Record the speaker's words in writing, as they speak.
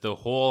the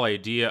whole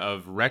idea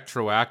of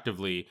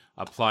retroactively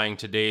applying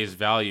today's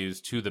values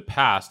to the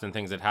past and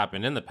things that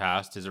happened in the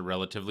past is a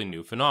relatively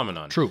new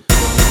phenomenon. True.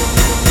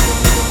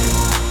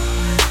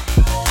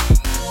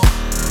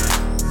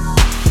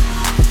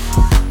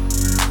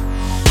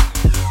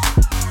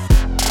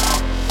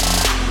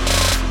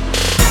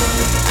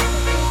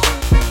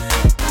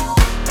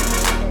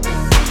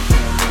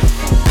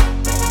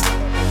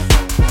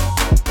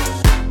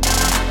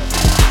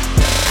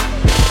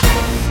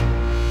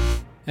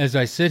 As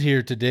I sit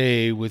here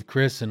today with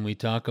Chris and we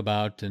talk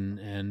about,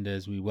 and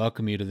as we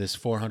welcome you to this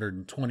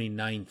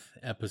 429th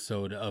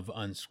episode of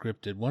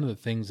Unscripted, one of the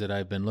things that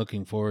I've been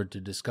looking forward to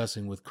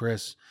discussing with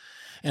Chris,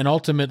 and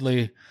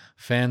ultimately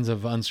fans of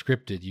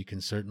Unscripted, you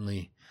can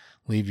certainly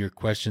leave your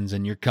questions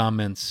and your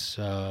comments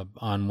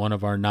on one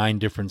of our 9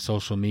 different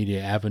social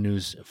media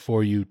avenues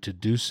for you to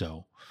do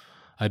so.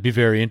 I'd be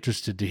very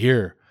interested to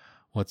hear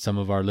what some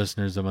of our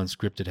listeners of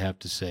Unscripted have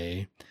to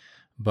say.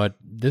 But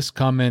this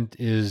comment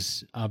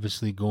is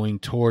obviously going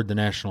toward the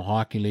National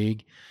Hockey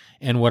League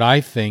and what I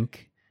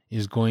think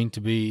is going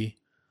to be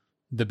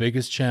the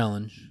biggest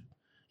challenge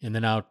in the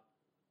now,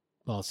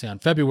 well, I'll say on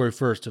February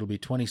 1st, it'll be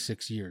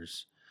 26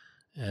 years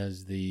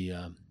as the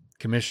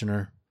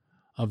commissioner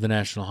of the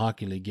National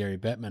Hockey League, Gary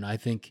Bettman. I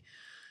think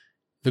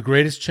the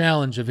greatest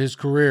challenge of his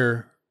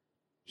career,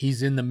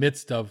 he's in the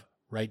midst of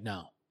right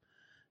now.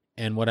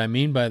 And what I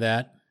mean by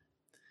that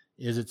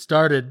is it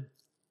started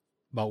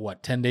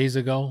about 10 days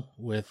ago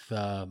with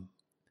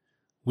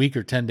week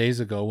or 10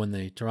 days ago when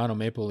the Toronto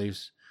Maple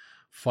Leafs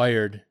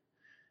fired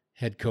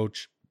head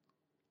coach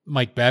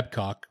Mike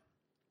Babcock,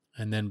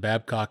 and then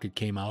Babcock had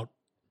came out,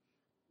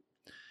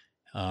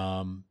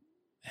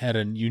 had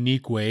a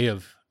unique way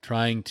of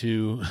trying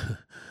to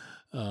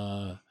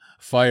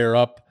fire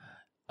up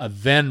a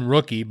then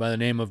rookie by the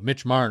name of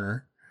Mitch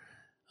Marner.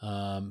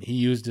 He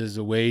used as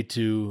a way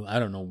to, I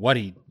don't know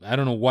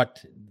what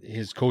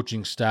his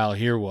coaching style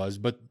here was,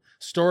 but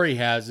story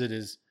has it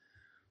is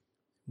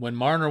when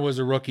Marner was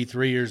a rookie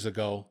 3 years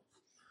ago,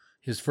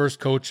 his first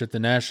coach at the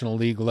National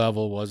League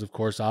level was, of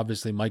course,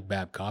 obviously Mike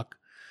Babcock.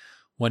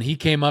 When he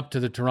came up to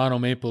the Toronto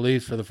Maple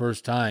Leafs for the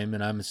first time,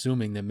 and I'm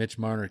assuming that Mitch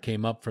Marner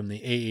came up from the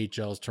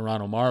AHL's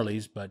Toronto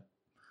Marlies, but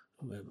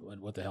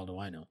what the hell do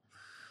I know?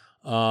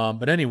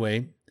 But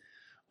anyway,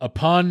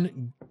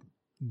 upon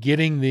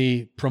getting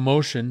the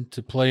promotion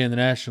to play in the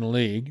National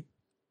League,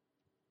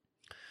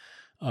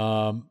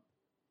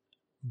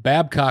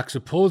 Babcock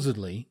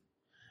supposedly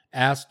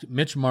asked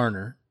Mitch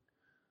Marner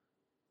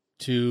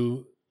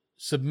to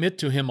submit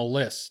to him a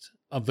list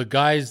of the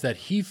guys that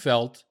he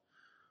felt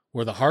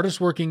were the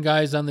hardest working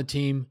guys on the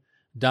team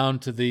down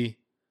to the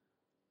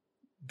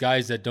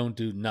guys that don't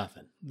do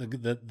nothing,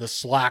 the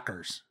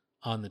slackers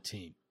on the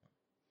team.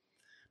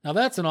 Now,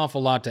 that's an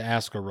awful lot to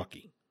ask a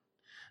rookie.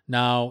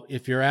 Now,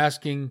 if you're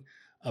asking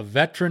a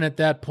veteran at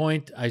that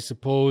point, I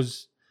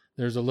suppose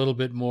there's a little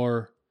bit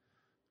more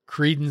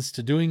credence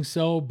to doing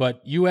so,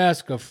 but you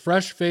ask a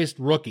fresh-faced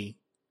rookie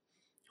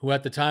who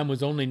at the time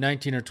was only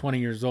 19 or 20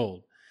 years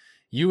old,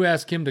 you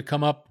ask him to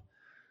come up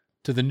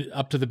to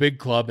the big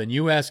club and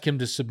you ask him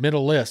to submit a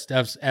list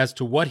as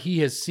to what he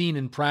has seen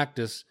in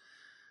practice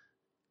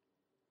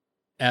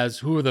as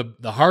who are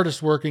the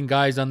hardest working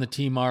guys on the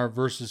team are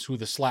versus who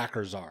the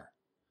slackers are.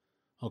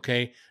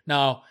 Okay?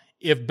 Now,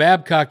 if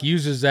Babcock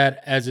uses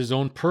that as his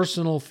own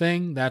personal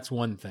thing, that's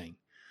one thing.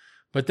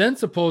 But then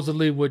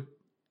supposedly what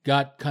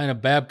got kind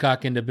of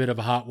Babcock into a bit of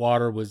hot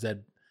water was that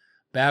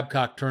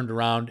Babcock turned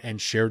around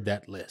and shared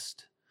that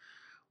list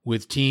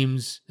with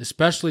teams,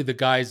 especially the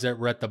guys that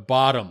were at the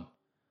bottom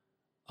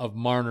of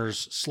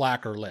Marner's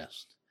slacker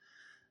list.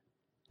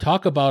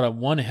 Talk about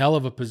one hell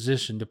of a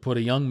position to put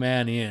a young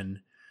man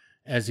in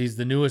as he's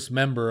the newest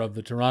member of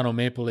the Toronto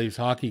Maple Leafs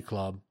Hockey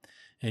Club,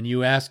 and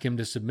you ask him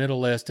to submit a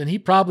list, and he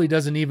probably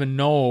doesn't even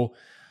know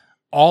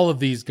all of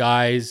these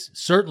guys.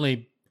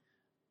 Certainly,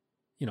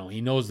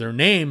 he knows their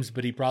names,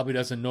 but he probably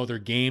doesn't know their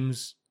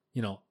games,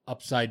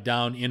 upside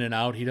down, in and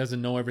out. He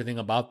doesn't know everything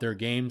about their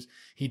games.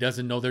 He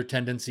doesn't know their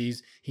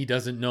tendencies. He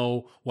doesn't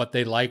know what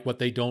they like, what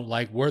they don't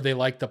like, where they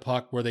like the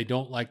puck, where they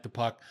don't like the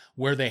puck,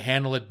 where they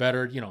handle it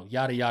better,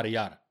 yada, yada,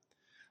 yada.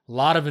 A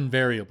lot of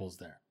invariables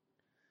there.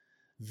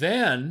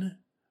 Then,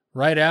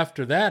 right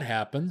after that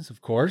happens,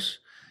 of course,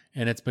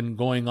 and it's been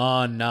going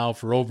on now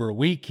for over a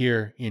week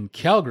here in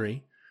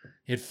Calgary,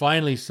 it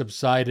finally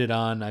subsided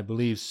on, I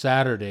believe,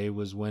 Saturday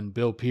was when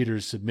Bill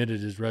Peters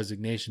submitted his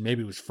resignation.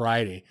 Maybe it was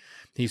Friday.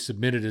 He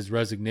submitted his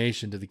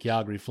resignation to the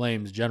Calgary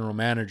Flames general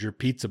manager,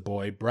 Pizza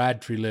Boy,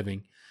 Brad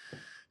Treliving,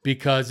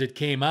 because it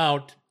came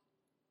out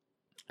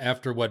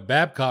after what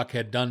Babcock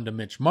had done to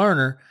Mitch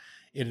Marner.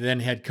 It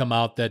then had come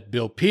out that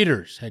Bill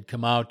Peters had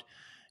come out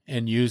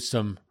and used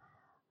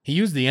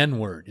the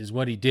N-word is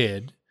what he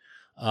did.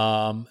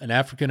 An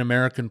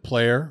African-American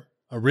player,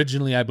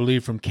 originally, I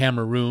believe, from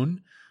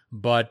Cameroon,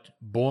 but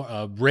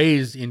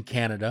raised in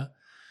Canada.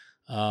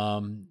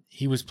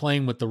 He was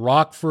playing with the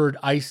Rockford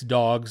Ice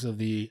Dogs of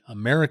the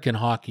American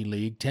Hockey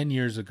League 10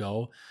 years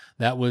ago.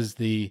 That was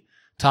the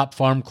top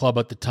farm club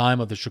at the time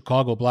of the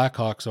Chicago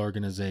Blackhawks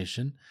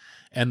organization.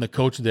 and the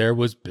coach there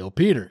was Bill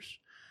Peters.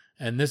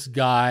 And this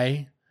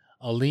guy,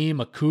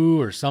 Aleem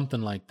Aku or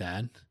something like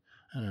that,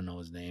 I don't know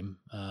his name.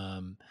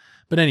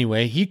 But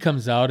anyway, he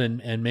comes out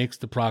and makes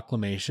the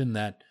proclamation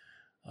that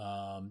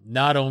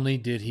not only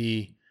did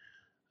he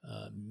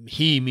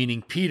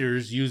meaning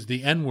Peters, use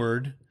the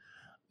N-word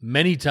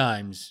many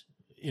times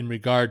in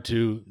regard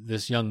to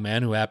this young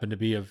man who happened to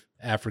be of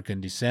African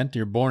descent.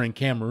 You're born in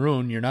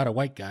Cameroon. You're not a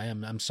white guy.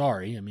 I'm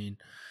sorry. I mean,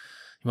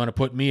 you want to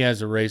put me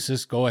as a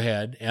racist, go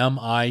ahead.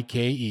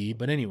 M-I-K-E.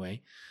 But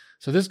anyway,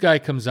 so this guy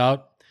comes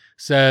out,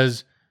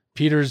 says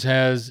Peters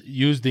has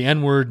used the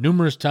N-word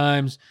numerous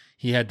times.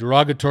 He had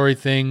derogatory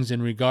things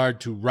in regard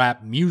to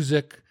rap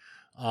music.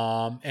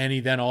 And he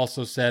then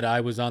also said,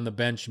 I was on the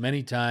bench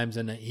many times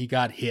and he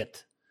got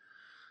hit.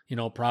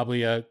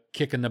 Probably a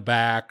kick in the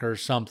back or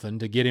something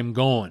to get him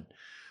going.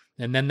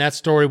 And then that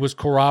story was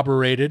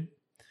corroborated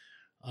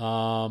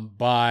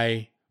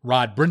by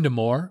Rod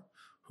Brindamore,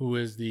 who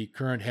is the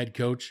current head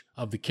coach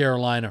of the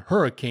Carolina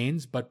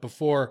Hurricanes. But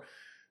before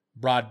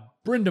Rod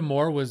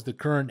Brindamore was the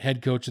current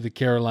head coach of the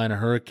Carolina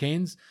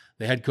Hurricanes,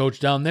 the head coach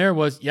down there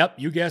was, yep,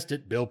 you guessed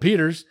it, Bill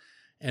Peters.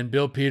 And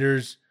Bill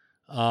Peters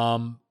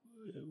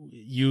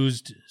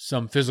used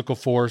some physical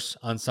force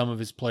on some of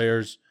his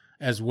players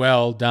as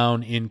well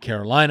down in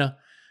Carolina.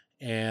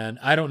 And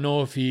I don't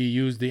know if he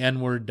used the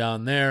N-word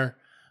down there,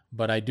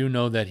 but I do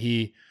know that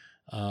he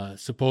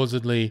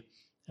supposedly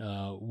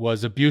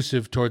was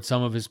abusive towards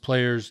some of his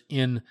players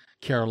in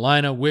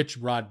Carolina, which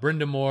Rod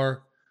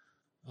Brindamore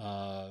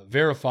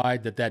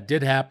verified that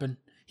did happen.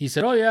 He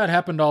said, oh yeah, it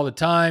happened all the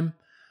time.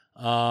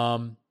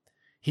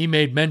 He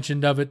made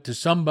mention of it to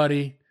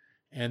somebody,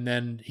 and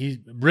then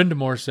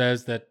Brindamore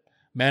says that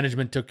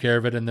management took care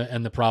of it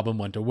and the problem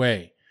went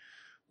away.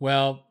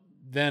 Well,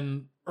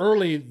 then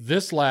early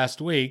this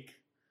last week,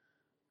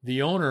 the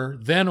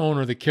then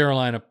owner of the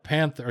Carolina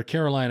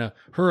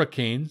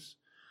Hurricanes,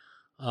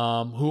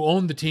 who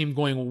owned the team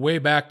going way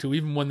back to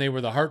even when they were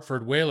the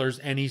Hartford Whalers,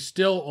 and he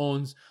still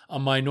owns a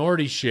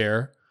minority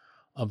share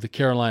of the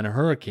Carolina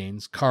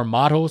Hurricanes,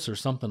 Karmatos or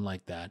something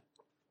like that,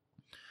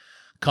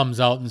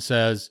 comes out and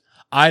says,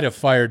 I'd have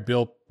fired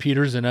Bill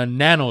Peters in a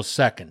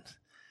nanosecond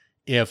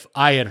if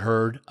I had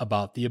heard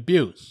about the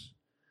abuse.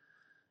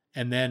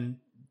 And then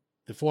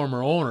the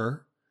former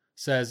owner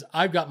says,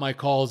 I've got my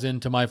calls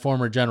into my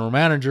former general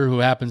manager, who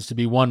happens to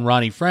be one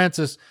Ronnie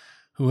Francis,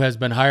 who has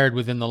been hired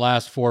within the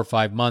last 4 or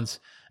 5 months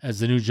as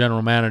the new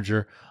general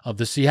manager of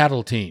the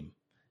Seattle team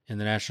in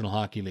the National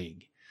Hockey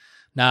League.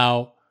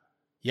 Now,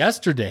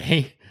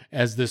 yesterday,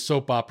 as this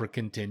soap opera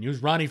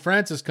continues, Ronnie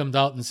Francis comes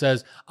out and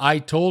says, I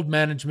told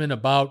management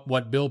about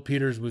what Bill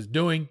Peters was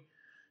doing,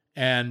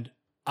 and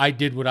I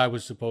did what I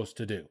was supposed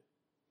to do.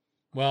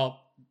 Well,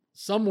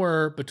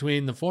 somewhere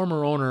between the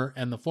former owner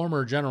and the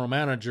former general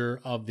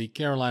manager of the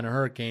Carolina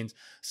Hurricanes,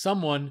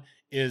 someone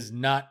is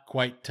not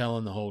quite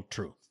telling the whole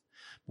truth.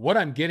 What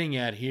I'm getting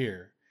at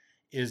here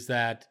is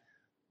that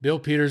Bill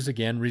Peters,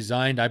 again,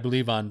 resigned, I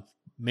believe,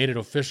 made it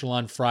official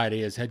on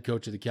Friday as head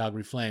coach of the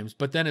Calgary Flames.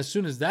 But then as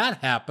soon as that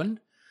happened,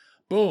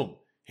 boom,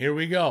 here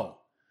we go.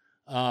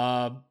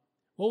 What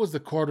was the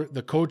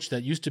coach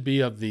that used to be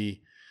of the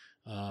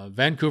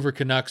Vancouver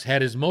Canucks,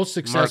 had his most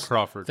success? Mark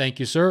Crawford. Thank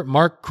you, sir.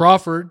 Mark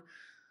Crawford.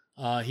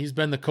 He's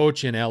been the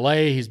coach in LA.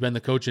 He's been the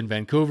coach in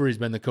Vancouver. He's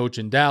been the coach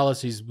in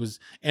Dallas.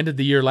 Ended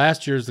the year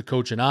last year as the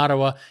coach in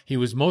Ottawa. He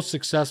was most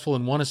successful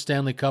and won a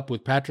Stanley Cup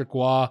with Patrick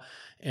Waugh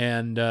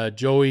and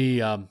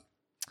Joey,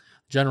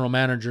 general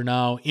manager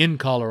now in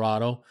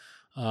Colorado.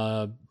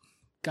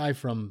 Guy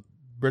from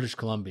British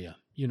Columbia.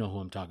 You know who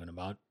I'm talking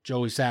about.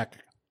 Joey Sakic.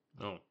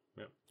 Oh,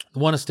 yeah.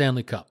 Won a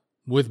Stanley Cup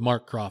with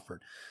Mark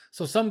Crawford.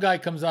 So some guy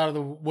comes out of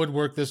the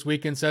woodwork this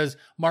week and says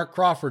Mark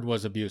Crawford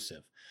was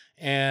abusive.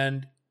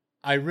 And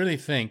I really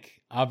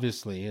think,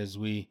 obviously, as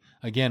we,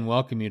 again,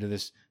 welcome you to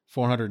this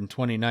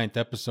 429th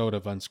episode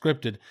of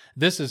Unscripted,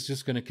 this is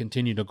just going to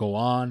continue to go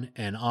on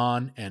and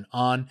on and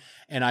on.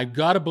 And I've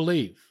got to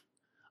believe,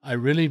 I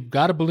really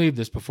got to believe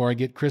this before I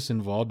get Chris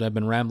involved. I've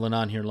been rambling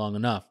on here long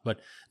enough. But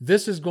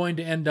this is going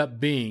to end up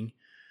being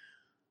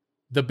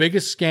the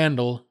biggest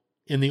scandal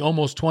in the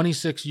almost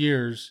 26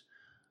 years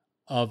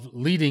of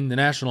leading the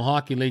National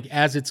Hockey League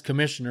as its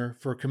commissioner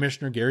for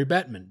Commissioner Gary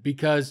Bettman,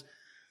 because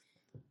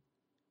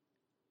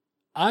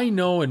I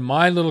know in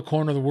my little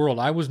corner of the world,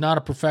 I was not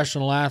a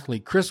professional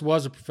athlete. Chris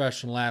was a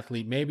professional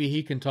athlete. Maybe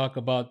he can talk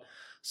about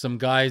some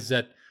guys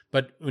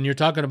but when you're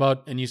talking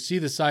about, and you see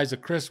the size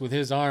of Chris with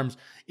his arms,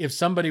 if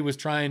somebody was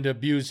trying to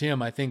abuse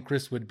him, I think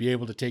Chris would be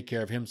able to take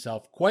care of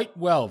himself quite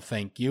well,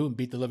 thank you, and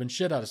beat the living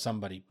shit out of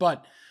somebody.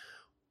 But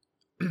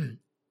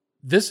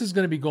this is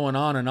going to be going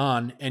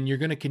on, and you're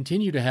going to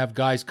continue to have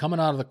guys coming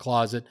out of the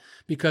closet,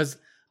 because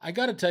I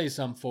got to tell you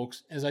something,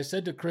 folks. As I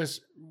said to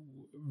Chris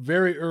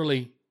very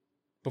early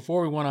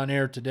before we went on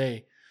air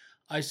today,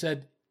 I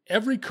said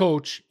every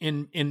coach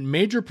in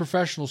major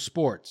professional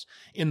sports,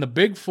 in the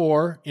Big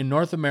Four in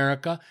North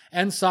America,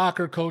 and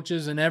soccer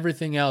coaches and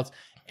everything else,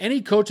 any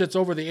coach that's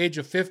over the age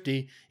of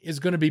 50 is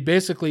going to be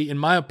basically, in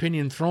my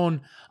opinion, thrown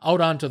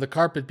out onto the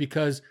carpet,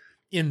 because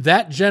in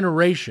that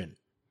generation,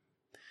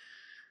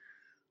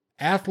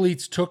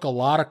 athletes took a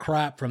lot of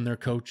crap from their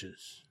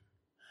coaches.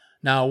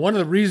 Now, one of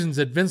the reasons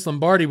that Vince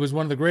Lombardi was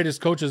one of the greatest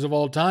coaches of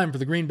all time for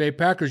the Green Bay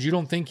Packers, you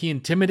don't think he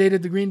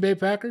intimidated the Green Bay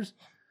Packers?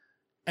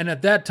 And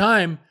at that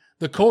time,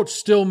 the coach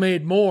still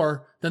made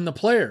more than the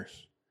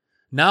players.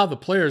 Now the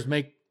players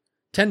make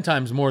 10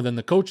 times more than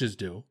the coaches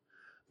do.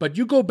 But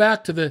you go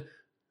back to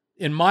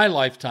in my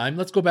lifetime,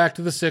 let's go back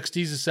to the 60s,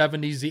 the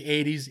 70s, the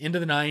 80s, into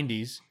the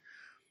 90s.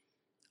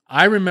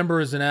 I remember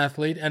as an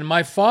athlete, and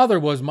my father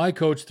was my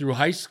coach through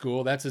high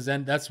school.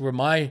 That's where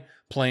my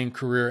playing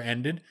career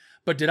ended.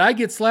 But did I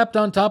get slapped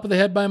on top of the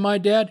head by my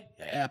dad?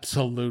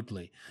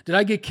 Absolutely. Did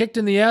I get kicked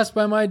in the ass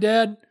by my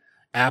dad?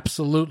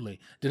 Absolutely.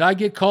 Did I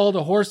get called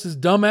a horse's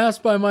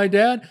dumbass by my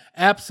dad?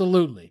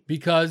 Absolutely.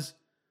 Because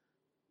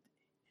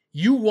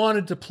you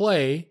wanted to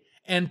play,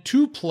 and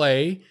to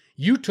play,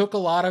 you took a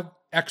lot of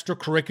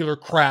extracurricular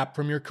crap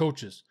from your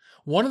coaches.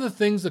 One of the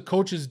things the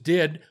coaches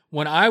did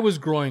when I was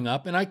growing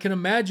up, and I can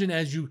imagine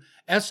as you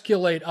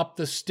escalate up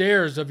the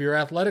stairs of your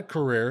athletic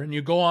career and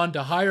you go on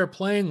to higher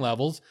playing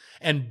levels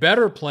and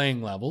better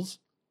playing levels,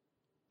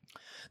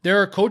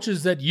 there are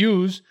coaches that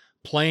use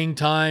playing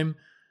time,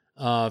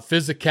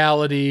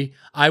 physicality.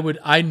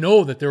 I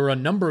know that there were a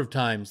number of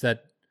times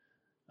that,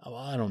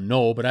 I don't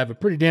know, but I have a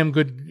pretty damn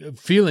good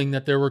feeling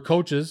that there were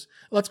coaches.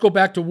 Let's go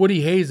back to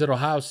Woody Hayes at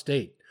Ohio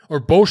State or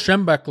Bo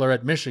Schembechler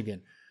at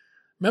Michigan.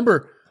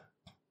 Remember,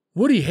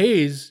 Woody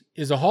Hayes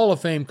is a Hall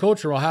of Fame coach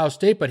for Ohio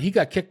State, but he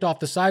got kicked off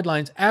the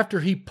sidelines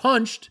after he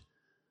punched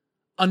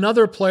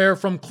another player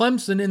from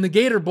Clemson in the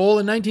Gator Bowl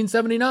in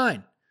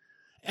 1979.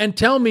 And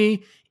tell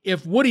me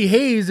if Woody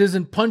Hayes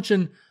isn't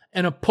punching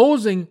an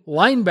opposing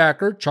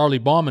linebacker, Charlie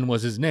Bauman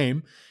was his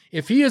name,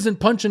 if he isn't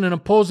punching an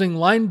opposing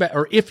linebacker,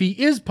 or if he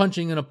is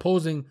punching an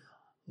opposing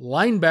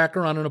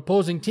linebacker on an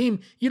opposing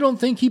team, you don't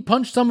think he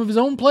punched some of his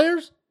own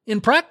players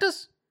in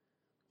practice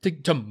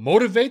to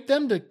motivate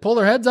them to pull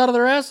their heads out of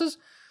their asses?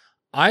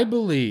 I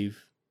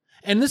believe,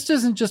 and this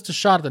isn't just a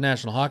shot at the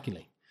National Hockey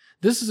League.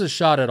 This is a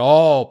shot at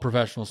all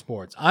professional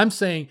sports. I'm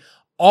saying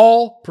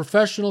all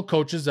professional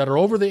coaches that are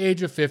over the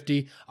age of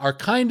 50 are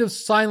kind of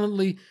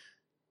silently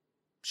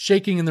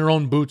shaking in their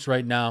own boots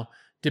right now,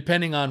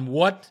 depending on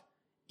what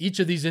each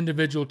of these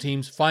individual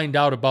teams find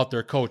out about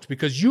their coach.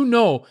 Because you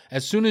know,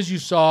 as soon as you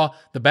saw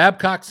the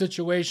Babcock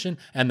situation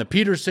and the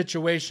Peters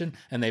situation,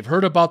 and they've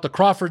heard about the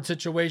Crawford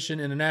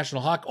situation in the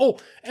National Hockey,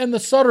 and the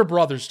Sutter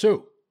brothers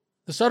too.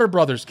 The Sutter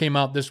brothers came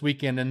out this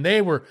weekend, and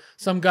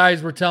some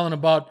guys were telling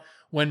about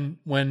when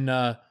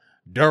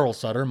Darryl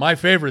Sutter, my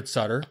favorite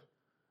Sutter,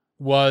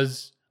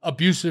 was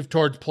abusive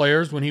towards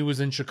players when he was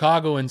in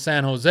Chicago and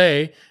San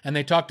Jose, and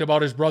they talked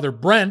about his brother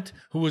Brent,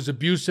 who was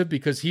abusive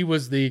because he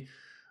was the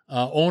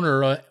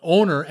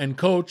owner and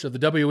coach of the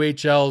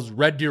WHL's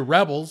Red Deer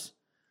Rebels,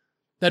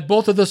 that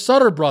both of the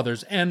Sutter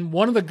brothers, and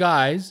one of the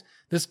guys,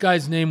 this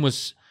guy's name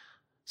was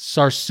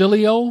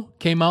Sarcillo,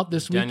 came out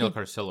this week. Daniel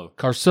Carcillo.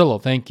 Carcillo,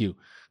 thank you.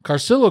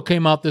 Carcillo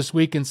came out this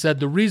week and said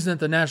the reason that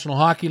the National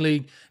Hockey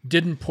League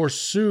didn't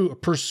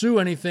pursue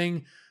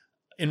anything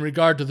in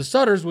regard to the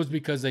Sutters was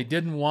because they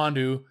didn't want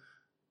to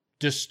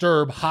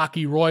disturb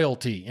hockey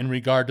royalty in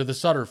regard to the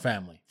Sutter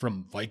family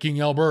from Viking,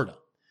 Alberta.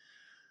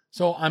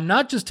 So I'm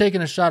not just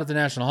taking a shot at the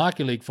National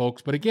Hockey League,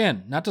 folks, but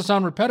again, not to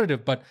sound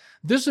repetitive, but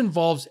this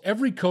involves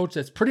every coach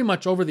that's pretty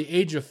much over the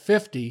age of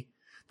 50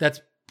 that's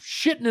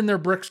shitting in their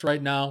bricks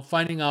right now,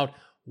 finding out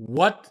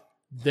what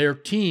their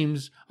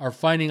teams are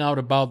finding out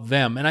about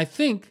them. And I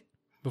think,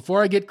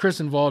 before I get Chris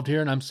involved here,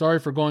 and I'm sorry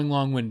for going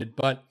long-winded,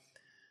 but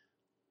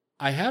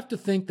I have to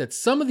think that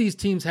some of these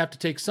teams have to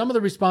take some of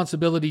the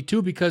responsibility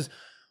too, because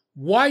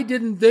why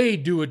didn't they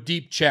do a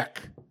deep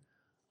check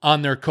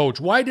on their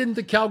coach? Why didn't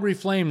the Calgary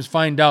Flames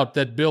find out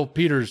that Bill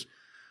Peters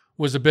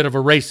was a bit of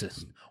a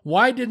racist?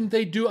 Why didn't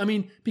they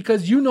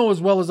because you know as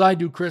well as I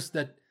do, Chris,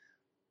 that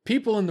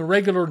people in the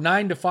regular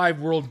 9-to-5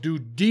 world do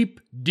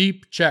deep,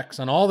 deep checks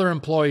on all their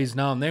employees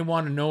now, and they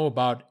want to know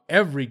about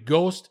every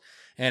ghost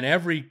and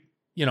every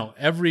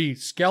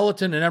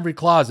skeleton in every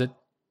closet.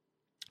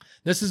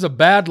 This is a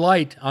bad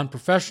light on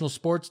professional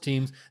sports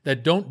teams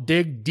that don't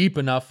dig deep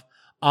enough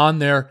on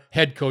their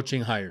head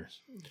coaching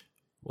hires.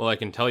 Well, I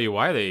can tell you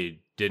why they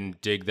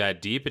didn't dig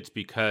that deep. It's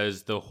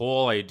because the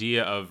whole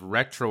idea of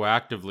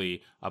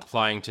retroactively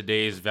applying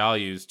today's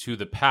values to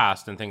the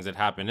past and things that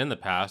happened in the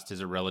past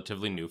is a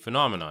relatively new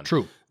phenomenon.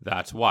 True.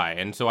 That's why.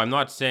 And so I'm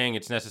not saying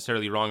it's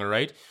necessarily wrong or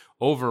right.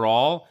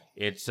 Overall,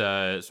 it's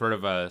sort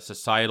of a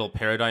societal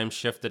paradigm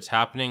shift that's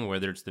happening,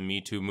 whether it's the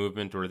Me Too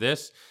movement or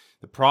this.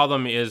 The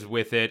problem is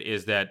with it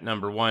is that,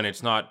 number one,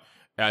 it's not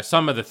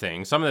some of the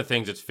things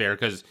it's fair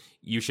because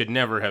you should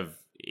never have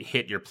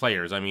hit your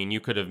players. I mean, you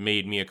could have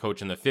made me a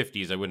coach in the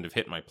 50s. I wouldn't have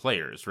hit my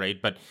players, right?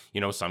 But,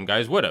 some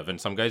guys would have and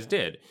some guys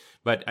did.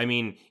 But, I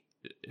mean,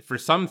 for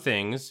some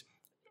things,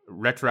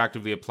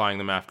 retroactively applying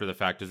them after the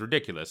fact is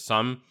ridiculous.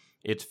 Some,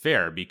 it's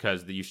fair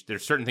because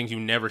there's certain things you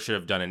never should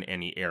have done in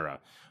any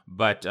era.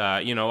 But,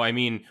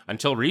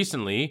 until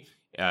recently,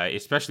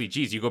 especially,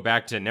 you go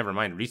back to, never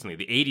mind recently,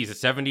 the 80s, the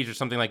 70s or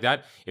something like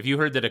that. If you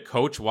heard that a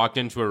coach walked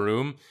into a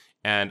room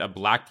and a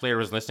black player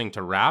was listening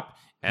to rap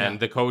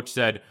and the coach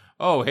said,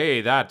 oh,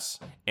 hey, that's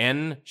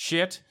N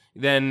shit,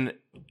 then,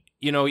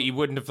 you know, you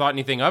wouldn't have thought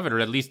anything of it, or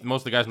at least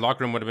most of the guys in the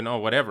locker room would have been, oh,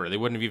 whatever. They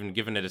wouldn't have even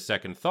given it a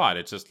second thought.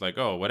 It's just like,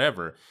 oh,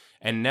 whatever.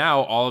 And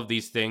now all of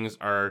these things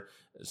are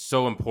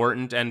so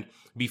important. And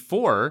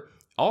before,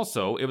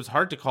 also, it was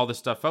hard to call this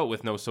stuff out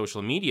with no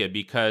social media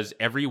because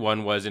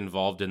everyone was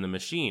involved in the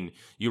machine.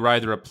 You were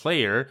either a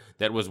player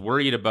that was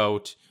worried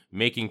about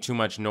making too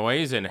much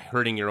noise and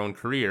hurting your own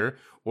career,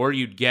 or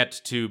you'd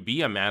get to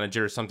be a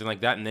manager or something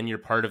like that, and then you're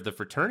part of the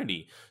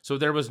fraternity. So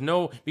there was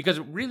no, because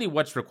really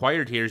what's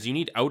required here is you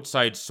need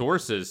outside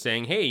sources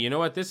saying, hey, you know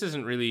what, this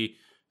isn't really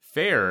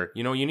fair.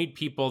 You know, you need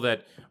people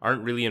that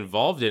aren't really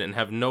involved in it and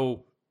have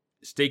no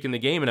stake in the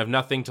game and have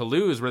nothing to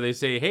lose, where they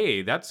say,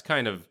 hey, that's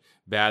kind of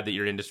bad that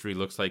your industry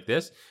looks like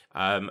this.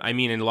 I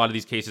mean, in a lot of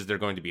these cases, they're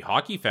going to be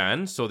hockey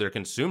fans, so they're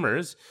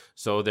consumers,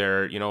 so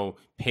they're, you know,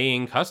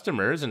 paying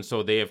customers, and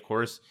so they, of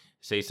course,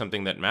 say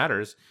something that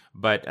matters.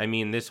 But I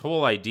mean, this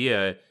whole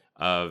idea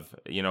of,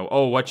 you know,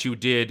 oh, what you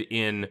did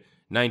in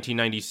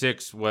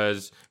 1996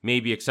 was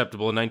maybe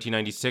acceptable in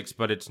 1996,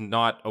 but it's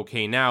not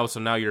okay now, so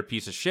now you're a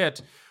piece of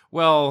shit.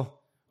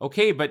 Well,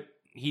 okay, but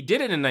he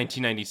did it in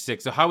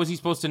 1996, so how is he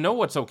supposed to know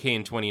what's okay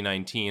in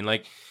 2019?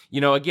 Like, you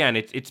know, again,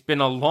 it's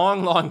been a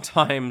long, long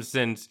time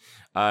since,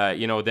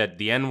 you know, that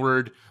the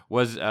N-word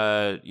was,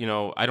 you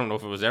know, I don't know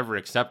if it was ever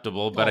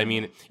acceptable, but I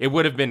mean, it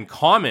would have been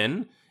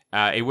common.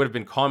 It would have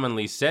been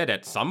commonly said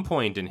at some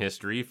point in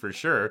history, for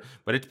sure,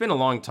 but it's been a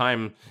long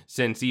time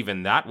since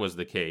even that was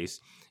the case.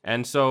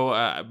 And so,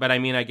 but I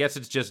mean, I guess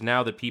it's just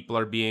now that people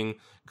are being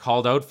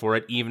called out for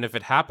it, even if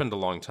it happened a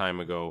long time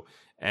ago.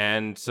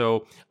 And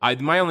so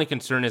my only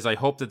concern is I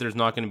hope that there's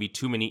not going to be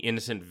too many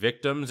innocent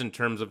victims in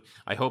terms of,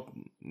 I hope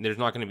there's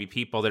not going to be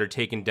people that are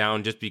taken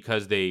down just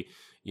because they,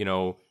 you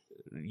know,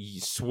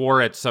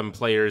 swore at some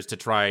players to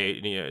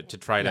try to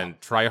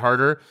try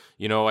harder.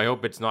 You know, I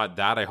hope it's not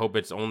that. I hope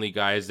it's only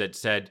guys that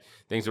said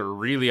things that were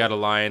really out of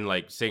line,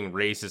 like saying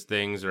racist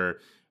things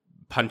or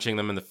punching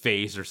them in the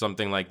face or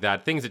something like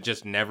that. Things that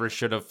just never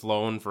should have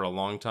flown for a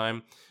long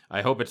time.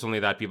 I hope it's only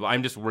that people.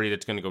 I'm just worried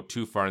it's going to go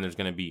too far and there's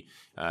going to be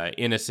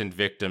innocent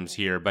victims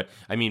here. But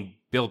I mean,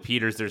 Bill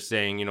Peters, they're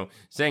saying, you know,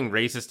 saying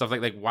racist stuff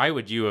like why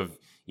would you have,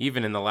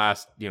 even in the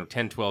last, you know,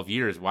 10, 12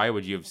 years, why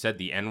would you have said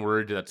the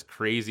N-word? That's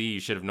crazy. You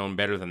should have known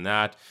better than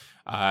that.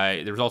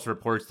 There was also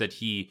reports that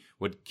he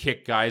would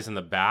kick guys in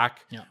the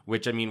back,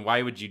 which, I mean,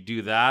 why would you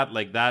do that?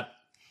 Like that,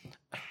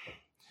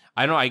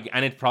 I don't know.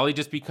 And it's probably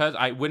just because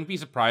I wouldn't be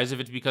surprised if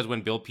it's because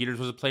when Bill Peters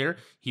was a player,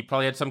 he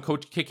probably had some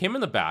coach kick him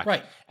in the back.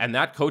 Right. And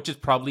that coach is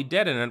probably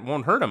dead and it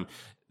won't hurt him.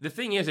 The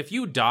thing is, if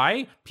you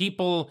die,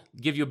 people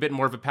give you a bit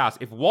more of a pass.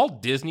 If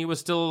Walt Disney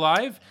was still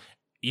alive,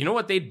 you know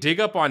what they'd dig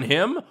up on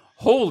him?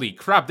 Holy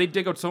crap, they'd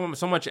dig out so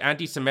much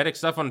anti-Semitic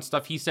stuff on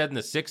stuff he said in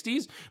the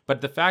 60s, but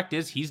the fact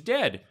is, he's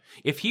dead.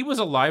 If he was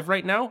alive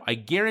right now, I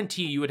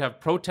guarantee you would have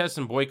protests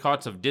and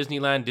boycotts of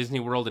Disneyland, Disney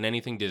World, and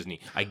anything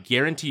Disney. I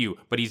guarantee you,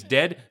 but he's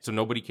dead, so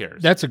nobody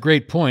cares. That's a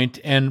great point,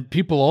 and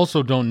people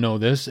also don't know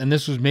this, and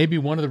this was maybe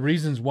one of the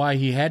reasons why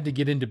he had to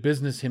get into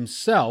business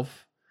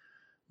himself,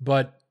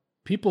 but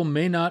people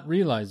may not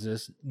realize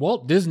this.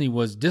 Walt Disney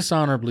was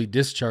dishonorably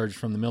discharged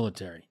from the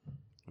military.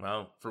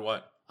 Wow, for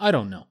what? I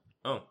don't know.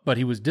 Oh. But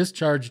he was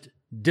discharged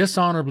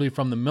dishonorably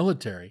from the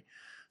military.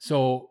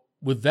 So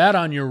with that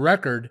on your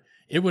record,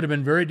 it would have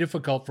been very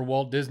difficult for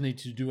Walt Disney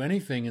to do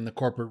anything in the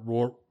corporate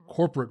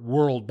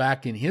world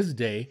back in his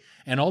day.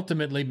 And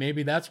ultimately,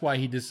 maybe that's why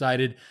he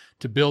decided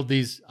to build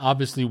these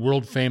obviously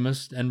world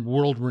famous and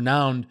world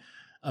renowned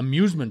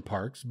amusement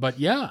parks.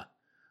 But yeah,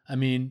 I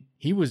mean,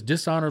 he was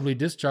dishonorably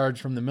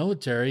discharged from the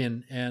military,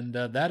 and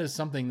that is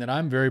something that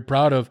I'm very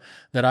proud of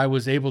that I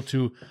was able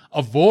to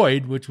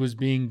avoid, which was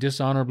being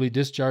dishonorably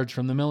discharged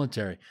from the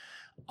military.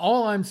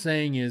 All I'm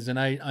saying is, and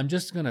I'm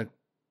just going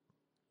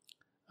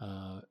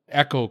to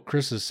echo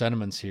Chris's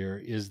sentiments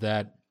here, is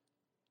that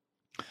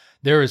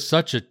there is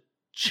such a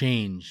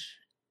change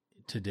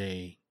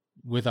today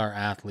with our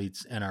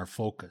athletes and our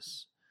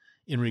focus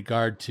in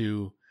regard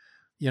to,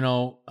 you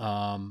know,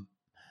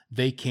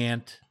 they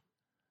can't,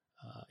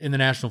 in the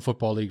National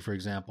Football League, for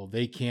example,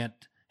 they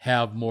can't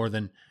have more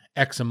than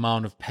X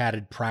amount of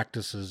padded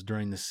practices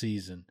during the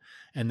season,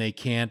 and they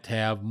can't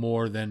have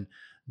more than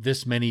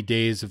this many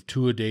days of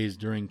two-a-days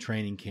during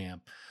training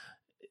camp.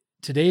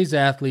 Today's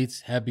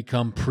athletes have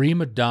become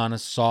prima donna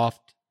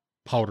soft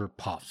powder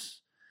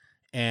puffs,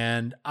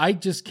 and I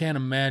just can't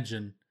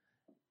imagine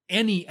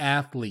any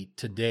athlete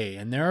today,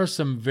 and there are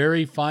some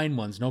very fine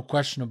ones, no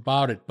question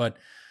about it, but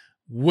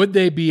would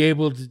they be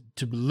able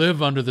to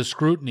live under the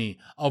scrutiny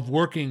of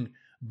working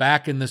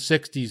back in the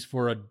 60s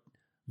for a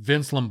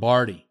Vince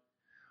Lombardi?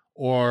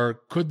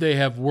 Or could they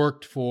have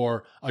worked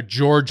for a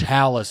George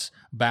Halas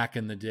back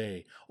in the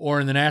day? Or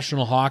in the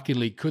National Hockey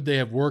League, could they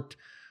have worked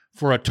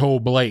for a Toe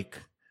Blake,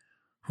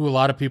 who a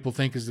lot of people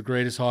think is the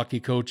greatest hockey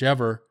coach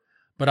ever?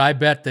 But I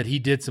bet that he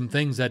did some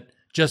things that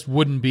just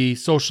wouldn't be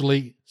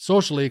socially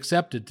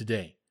accepted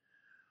today.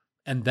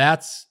 And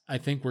that's, I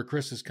think, where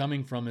Chris is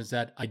coming from, is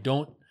that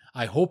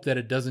I hope that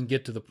it doesn't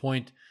get to the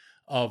point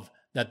of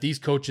that these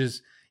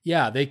coaches,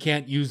 yeah, they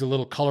can't use a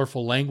little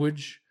colorful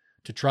language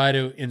to try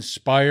to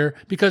inspire.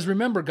 Because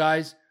remember,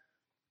 guys,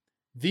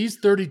 these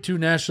 32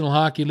 National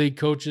Hockey League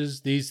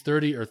coaches, these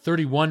 30 or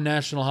 31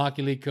 National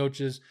Hockey League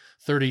coaches,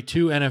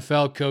 32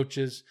 NFL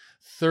coaches,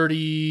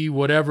 30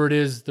 whatever it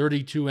is,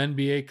 32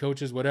 NBA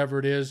coaches, whatever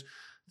it is,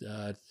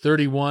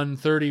 31,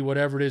 30,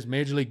 whatever it is,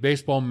 Major League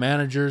Baseball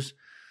managers.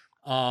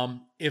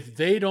 If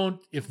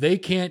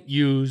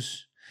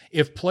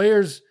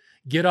players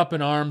get up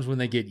in arms when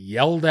they get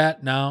yelled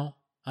at now,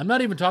 I'm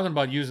not even talking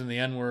about using the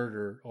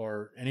N-word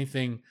or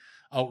anything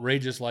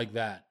outrageous like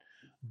that.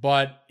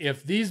 But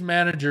if these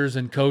managers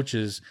and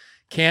coaches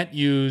can't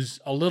use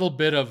a little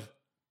bit of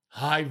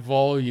high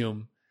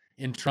volume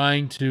in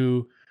trying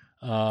to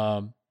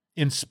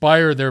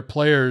inspire their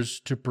players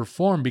to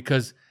perform,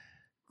 because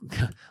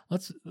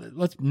let's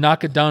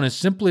knock it down as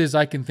simply as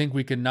I can think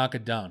we can knock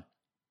it down.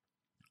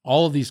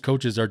 All of these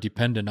coaches are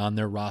dependent on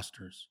their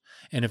rosters.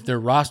 And if their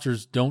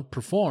rosters don't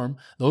perform,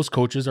 those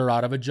coaches are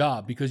out of a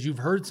job. Because you've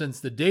heard since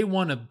the day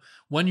one of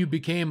when you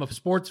became a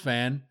sports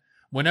fan,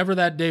 whenever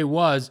that day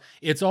was,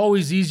 it's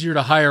always easier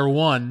to fire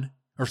one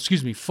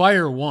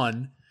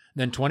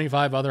than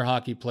 25 other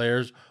hockey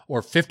players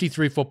or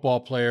 53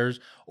 football players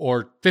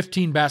or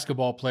 15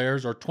 basketball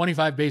players or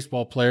 25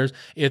 baseball players.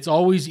 It's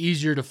always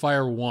easier to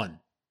fire one.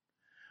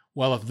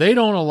 Well, if they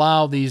don't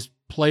allow these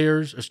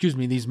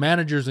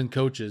managers and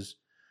coaches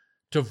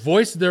to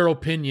voice their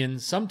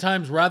opinions,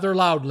 sometimes rather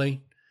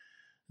loudly,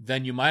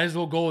 then you might as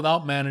well go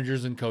without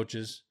managers and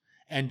coaches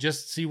and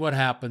just see what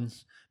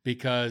happens,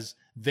 because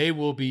they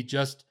will be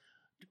just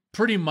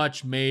pretty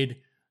much made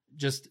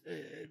just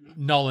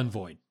null and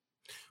void.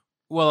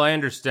 Well, I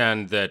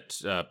understand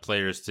that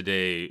players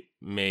today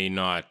may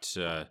not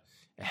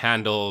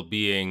handle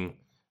being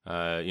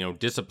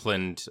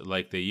disciplined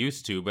like they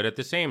used to, but at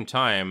the same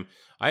time,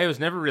 I was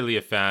never really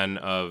a fan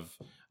of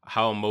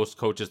how most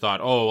coaches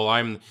thought, oh, well,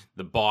 I'm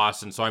the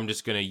boss, and so I'm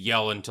just going to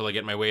yell until I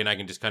get my way and I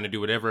can just kind of do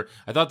whatever.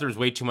 I thought there was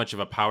way too much of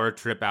a power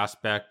trip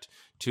aspect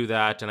to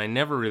that, and I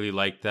never really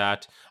liked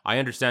that. I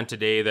understand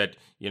today that,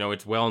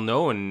 it's well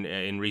known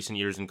in recent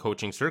years in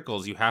coaching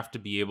circles, you have to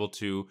be able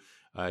to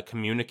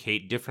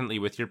communicate differently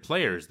with your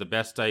players. The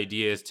best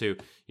idea is to,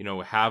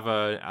 have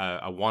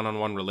a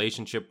one-on-one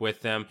relationship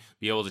with them,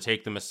 be able to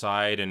take them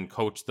aside and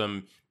coach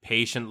them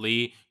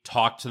patiently,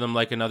 talk to them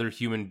like another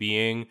human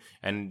being,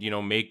 and,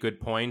 make good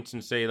points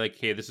and say like,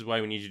 hey, this is why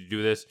we need you to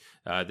do this.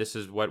 This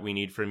is what we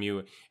need from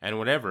you, and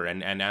whatever,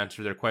 and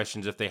answer their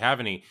questions if they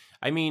have any.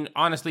 I mean,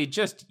 honestly,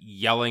 just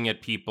yelling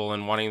at people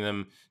and wanting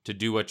them to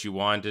do what you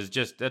want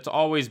that's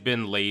always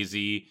been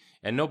lazy.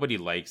 And nobody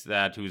likes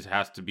that who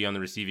has to be on the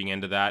receiving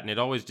end of that. And it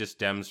always just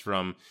stems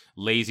from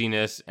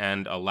laziness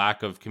and a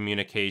lack of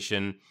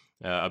communication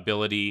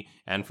ability,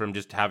 and from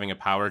just having a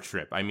power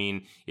trip. I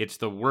mean, it's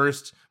the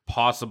worst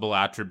possible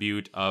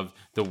attribute of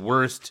the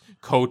worst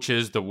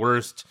coaches, the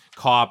worst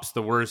cops,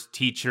 the worst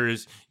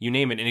teachers, you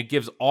name it. And it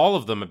gives all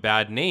of them a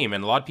bad name.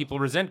 And a lot of people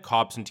resent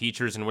cops and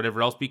teachers and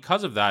whatever else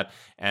because of that.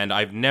 And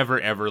I've never,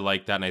 ever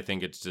liked that. And I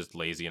think it's just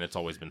lazy, and it's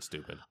always been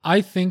stupid.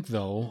 I think,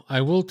 though, I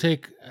will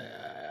take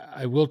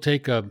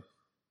a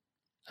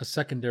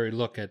secondary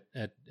look at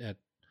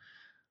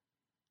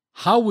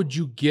how would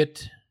you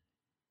get.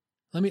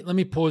 Let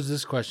me pose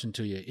this question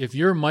to you. If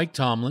you're Mike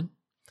Tomlin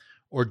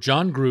or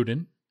John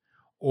Gruden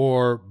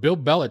or Bill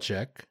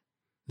Belichick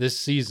this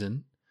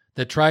season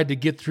that tried to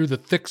get through the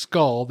thick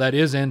skull that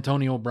is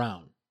Antonio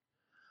Brown,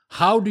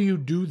 how do you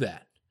do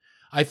that?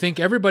 I think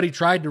everybody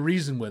tried to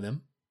reason with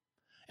him,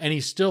 and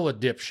he's still a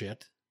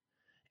dipshit.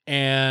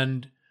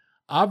 And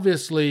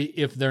obviously,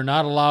 if they're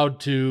not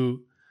allowed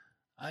to,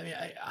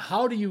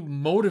 how do you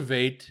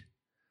motivate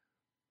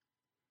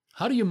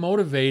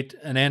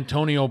an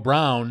Antonio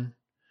Brown?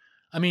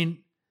 I mean,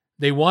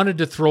 they wanted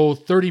to throw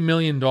 $30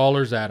 million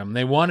at him.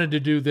 They wanted to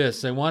do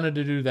this. They wanted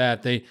to do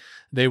that.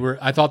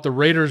 I thought the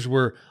Raiders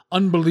were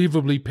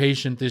unbelievably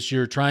patient this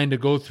year, trying to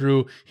go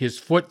through his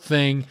foot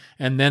thing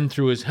and then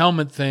through his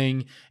helmet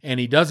thing,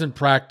 and he doesn't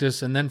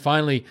practice. And then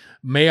finally,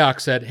 Mayock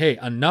said, hey,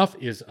 enough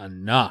is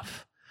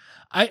enough.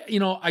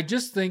 I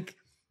just think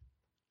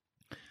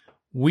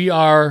we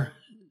are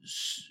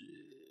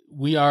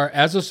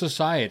as a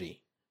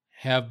society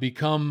have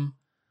become,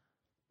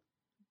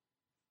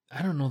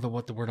 I don't know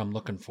what the word I'm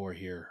looking for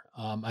here.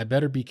 I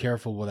better be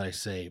careful what I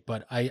say,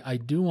 but I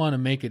do want to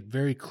make it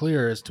very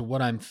clear as to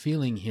what I'm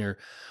feeling here.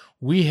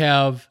 We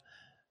have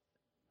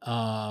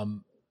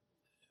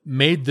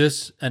made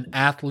this an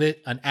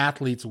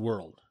athlete's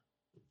world,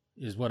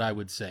 is what I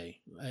would say.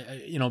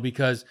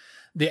 Because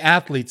the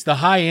athletes, the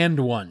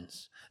high-end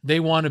ones, they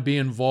want to be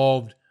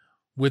involved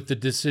with the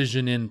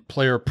decision in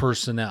player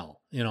personnel.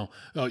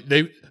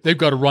 They've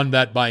got to run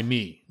that by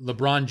me.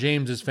 LeBron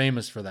James is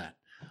famous for that.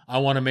 I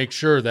want to make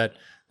sure that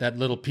that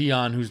little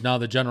peon who's now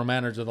the general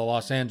manager of the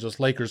Los Angeles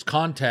Lakers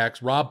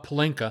contacts Rob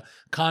Pelinka,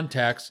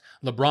 contacts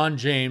LeBron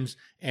James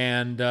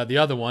and the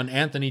other one,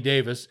 Anthony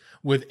Davis,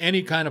 with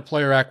any kind of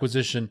player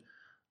acquisition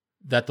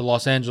that the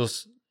Los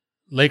Angeles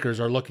Lakers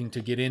are looking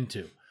to get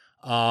into.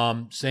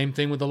 Same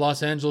thing with the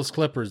Los Angeles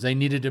Clippers. They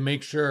needed to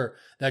make sure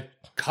that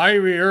Kawhi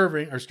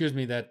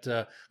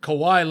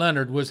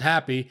Leonard was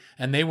happy,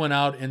 and they went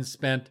out and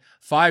spent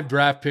 5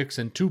 draft picks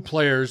and 2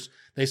 players.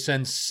 They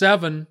send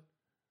 7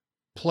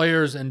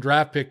 players and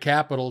draft pick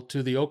capital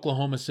to the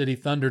Oklahoma City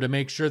Thunder to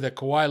make sure that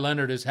Kawhi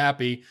Leonard is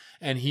happy,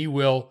 and he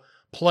will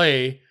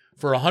play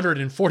for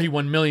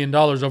 $141 million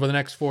over the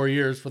next 4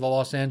 years for the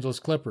Los Angeles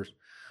Clippers.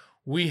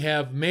 We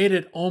have made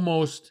it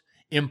almost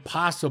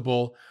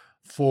impossible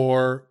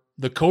for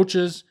the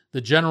coaches,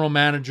 the general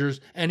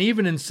managers, and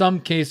even in some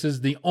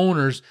cases the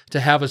owners to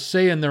have a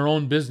say in their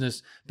own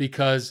business,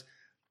 because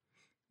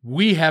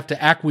we have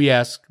to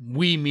acquiesce,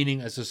 we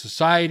meaning as a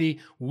society,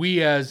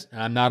 we as,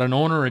 I'm not an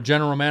owner, a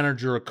general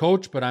manager, a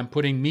coach, but I'm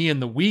putting me in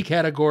the we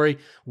category,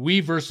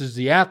 we versus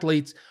the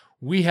athletes.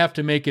 We have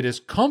to make it as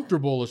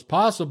comfortable as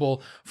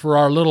possible for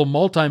our little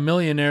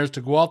multimillionaires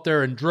to go out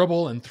there and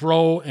dribble and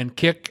throw and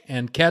kick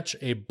and catch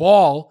a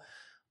ball.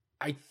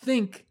 I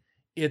think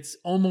it's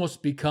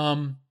almost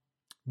become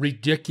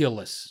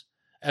ridiculous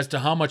as to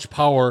how much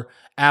power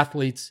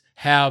athletes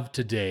have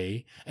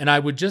today. And I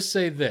would just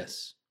say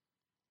this.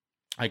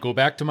 I go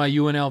back to my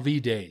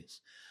UNLV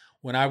days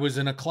when I was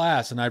in a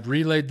class, and I've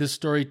relayed this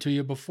story to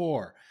you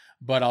before,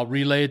 but I'll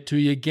relay it to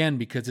you again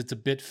because it's a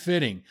bit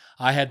fitting.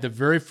 I had the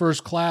very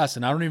first class,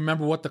 and I don't even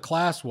remember what the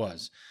class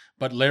was,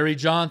 but Larry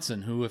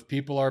Johnson, who, if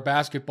people are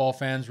basketball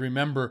fans,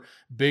 remember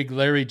big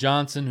Larry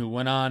Johnson, who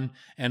went on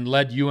and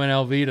led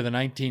UNLV to the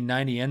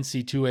 1990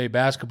 NC2A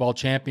basketball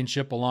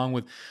championship, along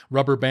with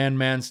Rubber Band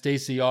Man,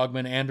 Stacey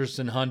Augmon,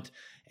 Anderson Hunt,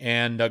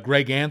 and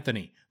Greg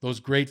Anthony. Those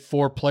great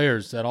 4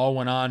 players that all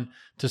went on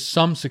to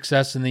some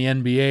success in the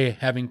NBA,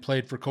 having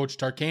played for Coach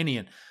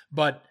Tarkanian.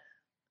 But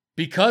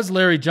because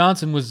Larry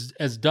Johnson was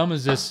as dumb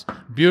as this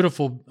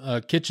beautiful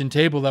kitchen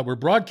table that we're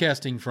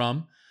broadcasting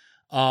from,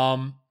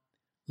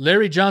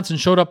 Larry Johnson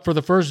showed up for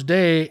the first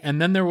day,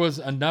 and then there was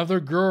another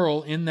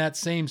girl in that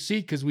same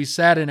seat because we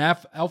sat in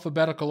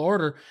alphabetical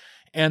order,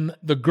 and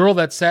the girl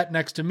that sat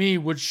next to me,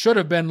 which should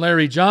have been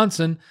Larry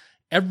Johnson,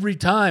 every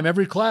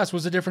class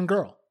was a different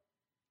girl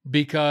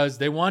because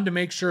they wanted to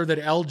make sure that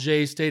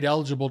LJ stayed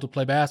eligible to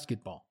play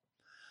basketball.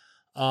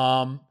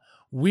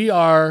 We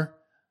are,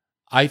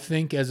 I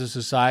think, as a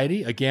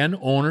society, again,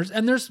 owners,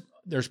 and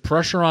there's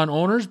pressure on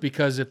owners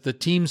because if the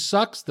team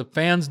sucks, the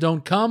fans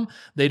don't come.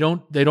 They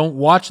don't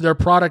watch their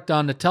product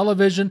on the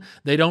television.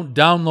 They don't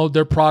download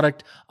their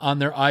product on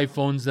their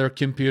iPhones, their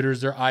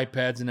computers, their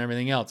iPads, and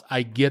everything else.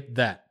 I get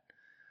that.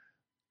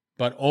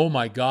 But oh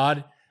my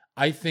God,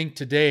 I think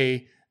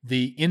today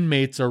the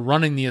inmates are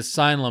running the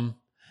asylum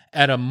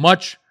at a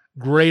much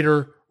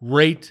greater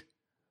rate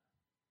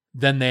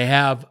than they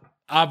have,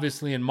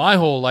 obviously, in my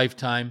whole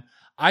lifetime.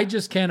 I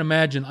just can't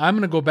imagine. I'm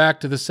going to go back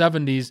to the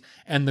 70s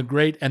and the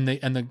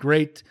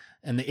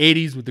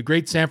 80s with the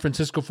great San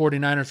Francisco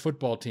 49ers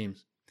football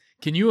teams.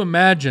 Can you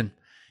imagine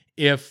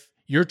if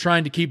you're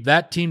trying to keep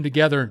that team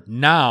together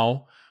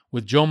now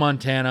with Joe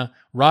Montana,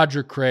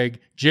 Roger Craig,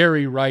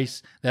 Jerry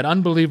Rice, that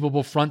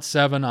unbelievable front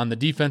 7 on the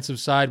defensive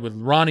side with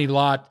Ronnie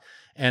Lott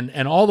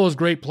and all those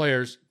great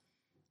players?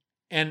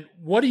 And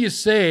what do you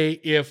say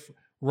if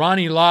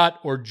Ronnie Lott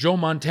or Joe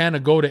Montana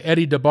go to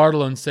Eddie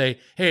DeBartolo and say,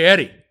 "Hey,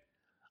 Eddie,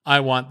 I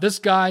want this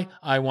guy,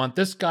 I want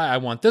this guy, I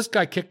want this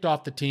guy kicked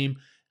off the team"?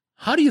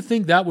 How do you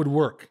think that would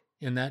work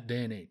in that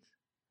day and age?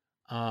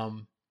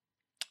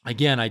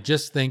 Again, I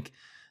just think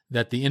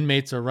that the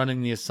inmates are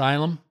running the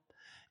asylum,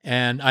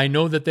 and I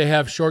know that they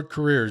have short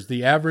careers.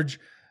 The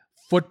average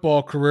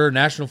football career,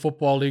 National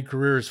Football League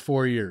career, is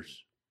 4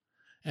 years.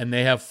 And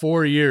they have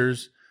 4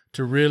 years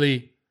to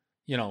really,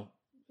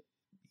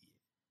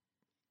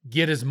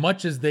 get as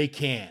much as they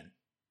can.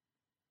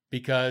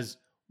 Because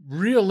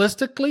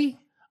realistically,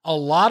 a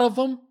lot of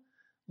them,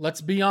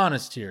 let's be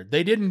honest here,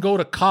 they didn't go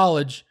to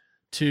college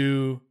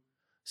to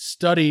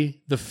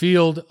study the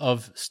field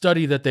of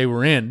study that they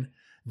were in.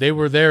 They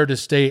were there to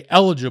stay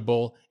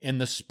eligible in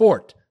the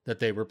sport that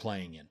they were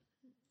playing in.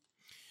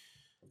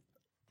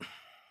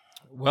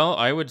 Well,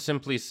 I would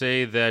simply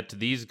say that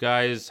these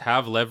guys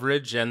have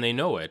leverage and they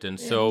know it. And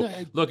so,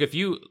 look, if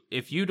you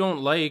don't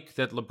like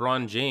that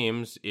LeBron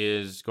James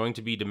is going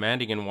to be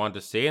demanding and want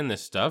to say in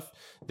this stuff,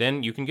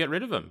 then you can get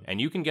rid of him.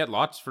 And you can get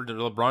lots for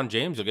LeBron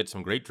James. You'll get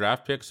some great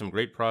draft picks, some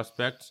great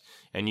prospects,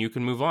 and you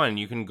can move on.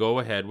 You can go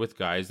ahead with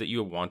guys that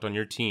you want on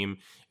your team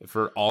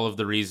for all of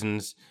the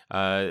reasons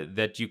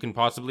that you can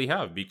possibly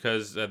have,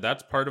 because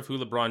that's part of who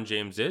LeBron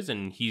James is,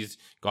 and he's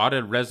got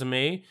a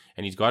resume,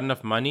 and he's got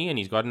enough money, and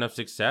he's got enough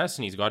success,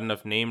 and he's got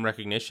enough name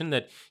recognition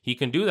that he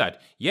can do that.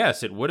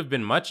 Yes, it would have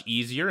been much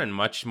easier and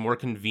much more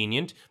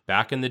convenient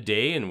back in the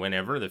day, and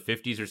whenever, the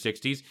 50s or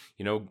 60s,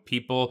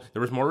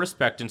 there was more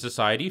respect in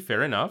society,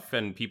 fair enough,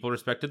 and people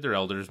respected their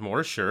elders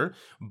more, sure,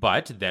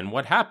 but then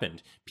what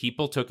happened?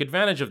 People took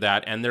advantage of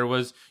that, and there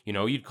was,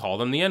 you'd call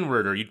them the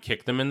N-word, or you'd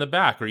kick them in the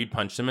back, or you'd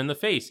punch them in the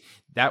face.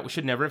 That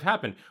should never have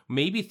happened.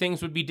 Maybe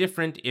things would be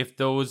different if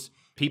those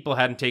people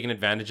hadn't taken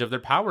advantage of their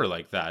power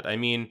like that. I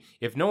mean,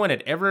 if no one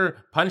had ever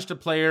punched a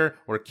player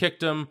or kicked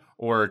them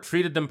or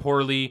treated them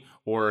poorly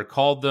or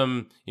called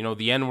them,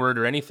 the N-word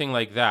or anything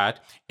like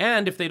that,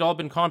 and if they'd all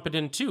been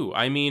competent too.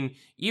 I mean,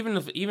 even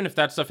if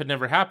that stuff had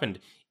never happened,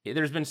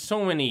 there's been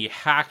so many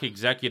hack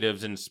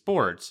executives in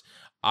sports.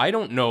 I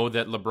don't know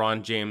that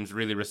LeBron James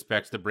really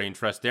respects the brain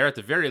trust there. At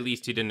the very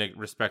least, he didn't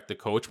respect the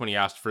coach when he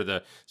asked for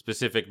the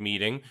specific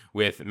meeting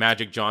with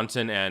Magic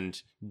Johnson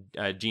and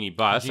Jeannie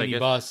Buss, I guess,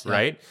 Buss, yeah.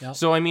 right? Yeah.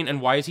 So, I mean,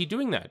 and why is he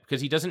doing that?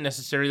 Because he doesn't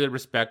necessarily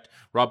respect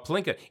Rob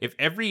Pelinka. If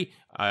every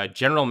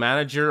general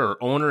manager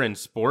or owner in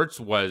sports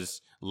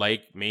was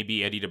like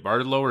maybe Eddie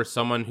DeBartolo or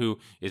someone who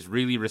is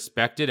really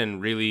respected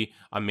and really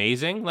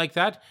amazing like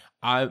that,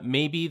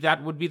 maybe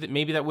that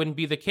wouldn't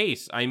be the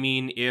case. I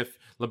mean, if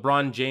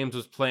LeBron James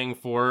was playing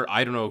for,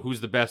 I don't know,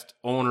 who's the best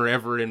owner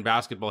ever in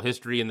basketball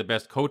history and the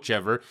best coach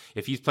ever,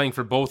 if he's playing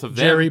for both of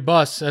them. Jerry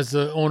Buss as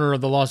the owner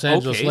of the Los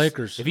Angeles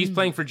Lakers. If he's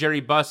playing for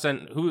Jerry Buss,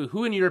 and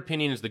who in your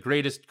opinion is the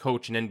greatest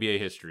coach in NBA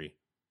history?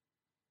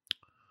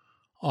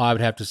 Oh, I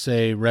would have to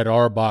say Red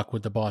Auerbach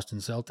with the Boston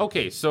Celtics.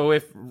 Okay, so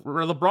if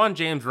LeBron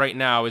James right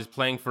now is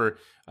playing for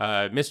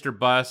Mr.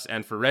 Buss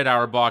and for Red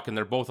Auerbach, and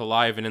they're both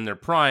alive and in their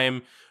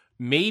prime,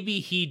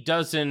 maybe he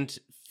doesn't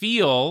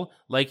feel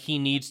like he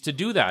needs to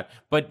do that.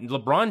 But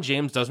LeBron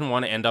James doesn't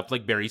want to end up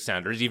like Barry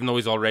Sanders, even though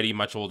he's already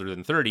much older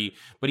than 30.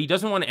 But he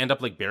doesn't want to end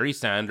up like Barry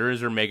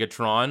Sanders or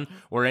Megatron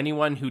or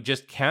anyone who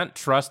just can't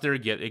trust their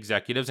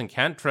executives and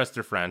can't trust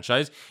their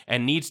franchise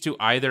and needs to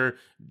either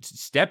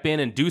step in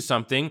and do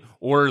something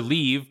or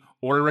leave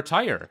or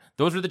retire.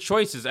 Those are the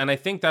choices. And I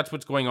think that's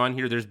what's going on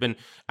here. There's been,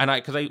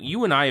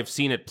 you and I have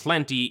seen it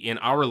plenty in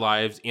our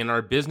lives, in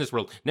our business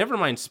world, never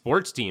mind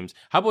sports teams.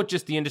 How about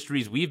just the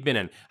industries we've been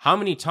in? How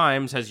many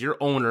times has your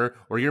owner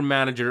or your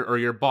manager or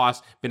your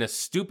boss been a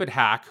stupid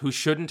hack who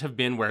shouldn't have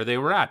been where they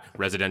were at?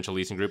 Residential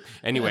Leasing Group.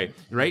 Anyway,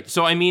 right?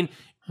 So, I mean,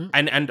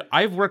 and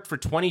I've worked for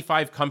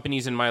 25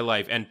 companies in my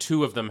life, and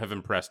 2 of them have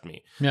impressed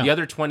me. Yeah. The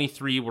other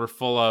 23 were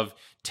full of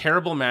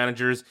terrible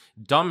managers,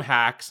 dumb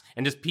hacks,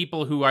 and just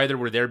people who either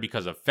were there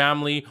because of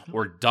family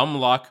or dumb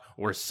luck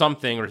or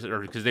something, or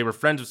because they were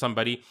friends with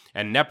somebody,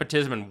 and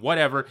nepotism and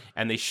whatever,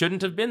 and they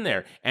shouldn't have been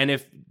there. And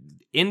if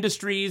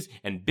industries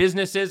and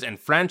businesses and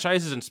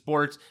franchises and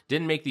sports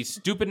didn't make these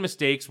stupid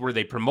mistakes where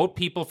they promote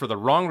people for the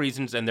wrong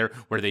reasons and they're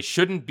where they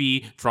shouldn't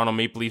be. Toronto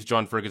Maple Leafs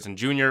John Ferguson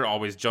Jr.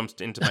 always jumps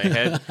into my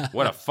head.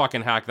 What a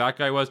fucking hack that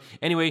guy was.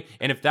 Anyway,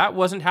 and if that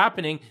wasn't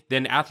happening,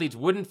 then athletes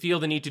wouldn't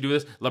feel the need to do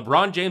this.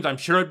 LeBron James, I'm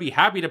sure, would be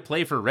happy to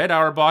play for Red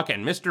Auerbach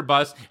and Mr.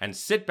 Buss and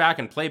sit back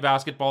and play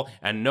basketball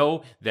and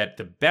know that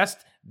the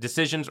best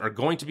decisions are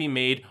going to be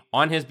made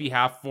on his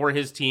behalf for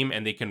his team,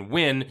 and they can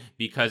win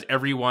because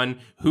everyone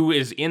who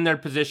is in their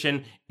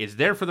position is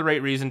there for the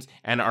right reasons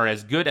and are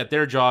as good at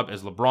their job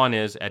as LeBron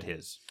is at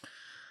his.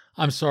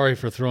 I'm sorry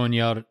for throwing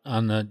you out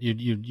on the.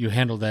 You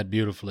handled that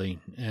beautifully,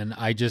 and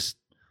I just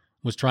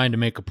was trying to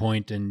make a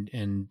point,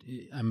 and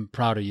I'm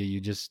proud of you. You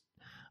just,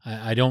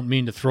 I don't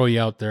mean to throw you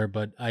out there,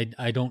 but I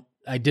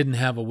didn't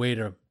have a way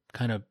to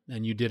kind of,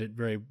 and you did it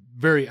very,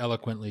 very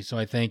eloquently. So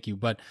I thank you,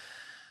 but.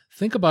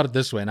 Think about it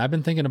this way, and I've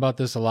been thinking about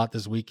this a lot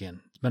this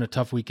weekend. It's been a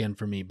tough weekend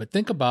for me, but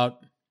think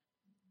about,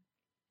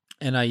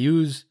 and I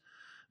use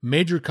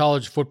major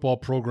college football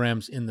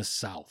programs in the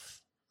South,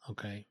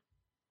 okay,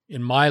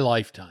 in my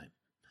lifetime,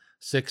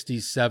 60s,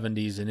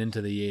 70s, and into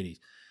the 80s.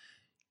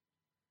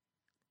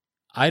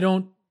 I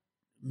don't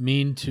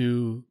mean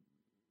to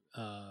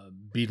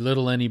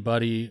belittle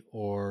anybody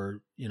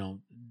or,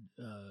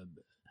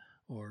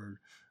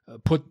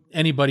 put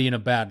anybody in a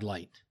bad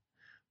light,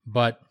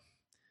 but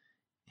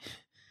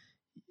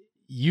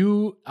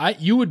you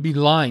would be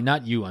lying,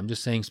 not you, I'm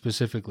just saying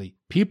specifically,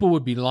 people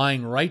would be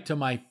lying right to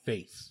my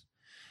face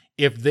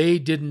if they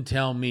didn't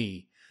tell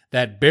me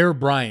that Bear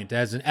Bryant,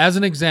 as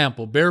an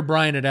example, Bear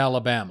Bryant at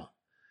Alabama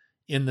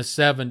in the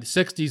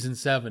 60s and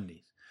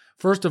 70s.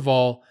 First of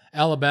all,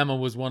 Alabama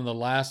was one of the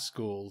last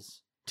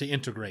schools to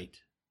integrate,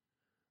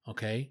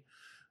 okay?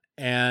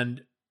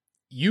 And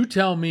you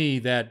tell me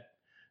that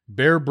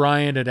Bear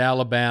Bryant at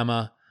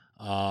Alabama,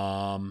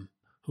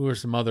 who are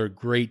some other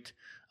great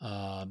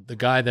the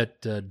guy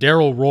that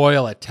Darrell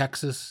Royal at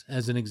Texas,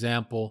 as an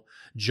example,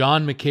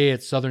 John McKay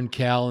at Southern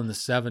Cal in the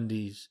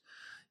 70s.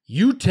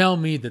 You tell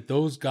me that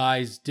those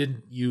guys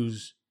didn't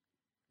use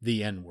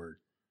the N-word.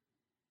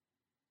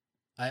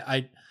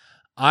 I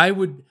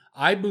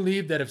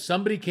believe that if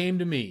somebody came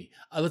to me,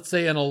 let's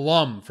say an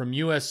alum from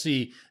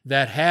USC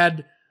that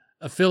had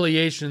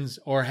affiliations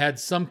or had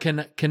some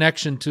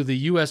connection to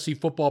the USC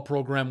football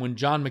program when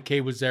John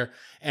McKay was there,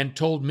 and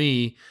told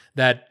me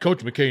that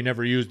Coach McKay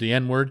never used the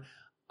N-word,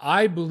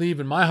 I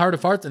believe in my heart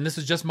of hearts, and this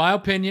is just my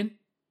opinion.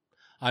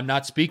 I'm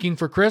not speaking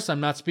for Chris.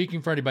 I'm not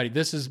speaking for anybody.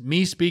 This is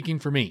me speaking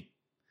for me.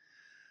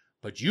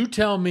 But you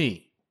tell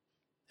me,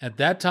 at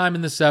that time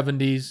in the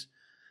 70s,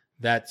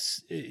 that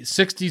 60s,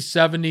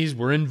 70s,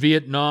 we're in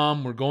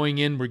Vietnam, we're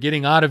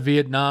getting out of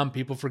Vietnam.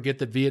 People forget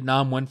that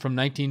Vietnam went from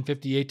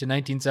 1958 to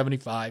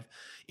 1975,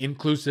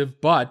 inclusive.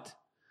 But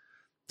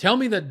tell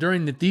me that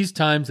during these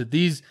times that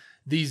these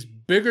these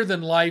bigger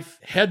than life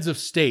heads of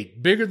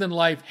state, bigger than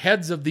life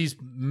heads of these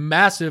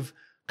massive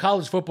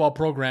college football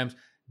programs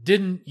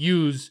didn't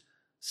use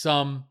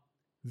some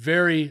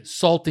very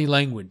salty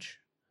language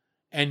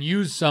and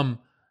use some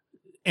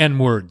N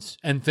words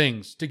and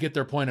things to get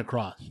their point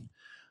across.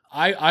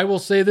 I will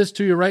say this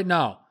to you right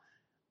now.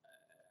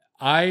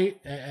 I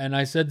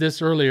said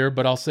this earlier,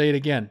 but I'll say it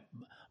again.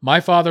 My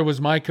father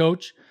was my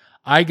coach.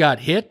 I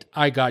got hit.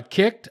 I got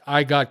kicked.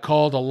 I got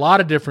called a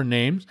lot of different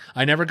names.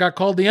 I never got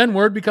called the N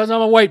word because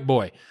I'm a white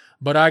boy,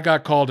 but I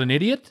got called an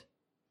idiot.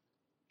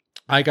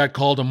 I got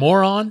called a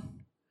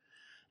moron.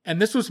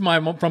 And this was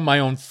from my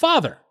own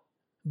father,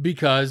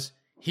 because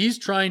he's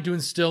trying to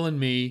instill in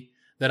me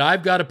that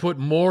I've got to put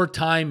more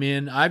time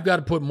in. I've got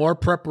to put more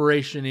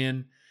preparation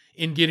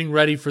in getting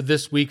ready for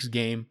this week's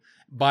game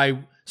by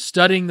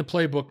studying the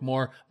playbook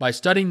more, by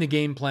studying the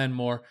game plan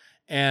more.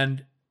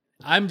 And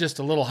I'm just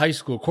a little high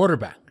school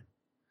quarterback.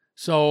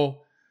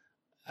 So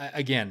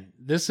again,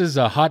 this is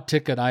a hot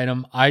ticket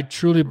item. I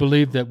truly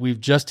believe that we've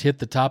just hit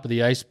the top of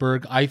the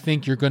iceberg. I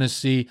think you're going to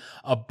see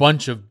a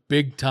bunch of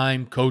big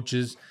time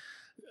coaches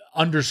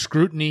under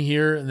scrutiny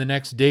here in the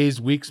next days,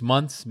 weeks,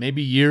 months,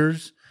 maybe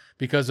years,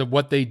 because of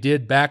what they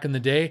did back in the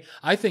day.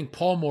 I think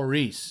Paul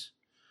Maurice,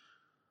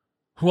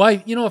 who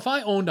if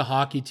I owned a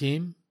hockey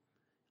team,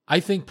 I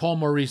think Paul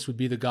Maurice would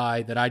be the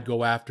guy that I'd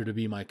go after to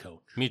be my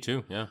coach. Me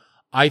too, yeah.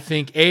 I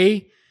think,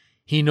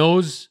 he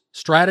knows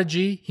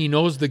strategy, he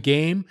knows the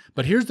game,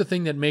 but here's the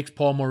thing that makes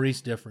Paul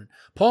Maurice different.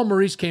 Paul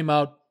Maurice came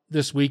out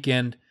this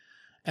weekend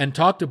and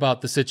talked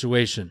about the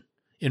situation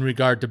in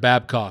regard to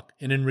Babcock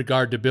and in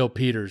regard to Bill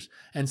Peters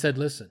and said,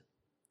 listen,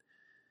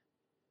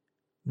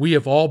 we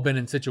have all been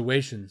in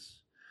situations,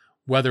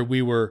 whether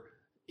we were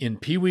in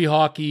peewee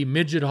hockey,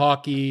 midget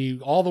hockey,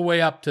 all the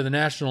way up to the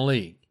National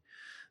League,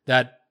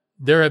 that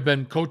there have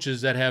been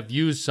coaches that have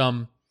used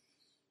some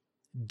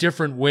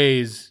different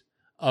ways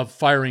of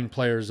firing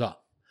players up.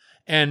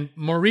 And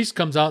Maurice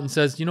comes out and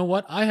says, you know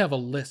what? I have a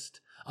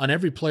list on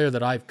every player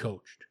that I've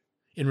coached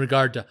in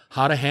regard to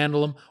how to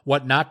handle him,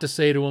 what not to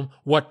say to him,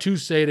 what to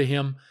say to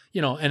him,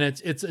 and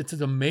it's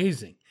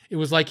amazing. It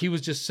was like he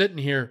was just sitting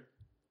here,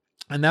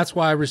 and that's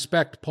why I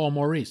respect Paul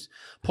Maurice.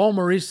 Paul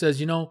Maurice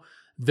says,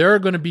 there are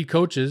going to be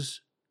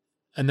coaches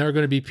and there are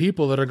going to be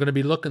people that are going to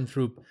be looking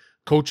through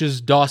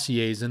coaches'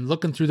 dossiers and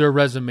looking through their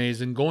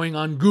resumes and going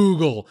on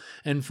Google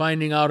and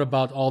finding out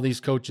about all these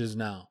coaches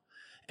now.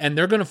 And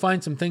they're going to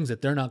find some things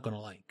that they're not going to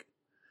like,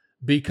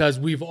 because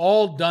we've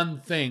all done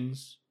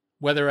things,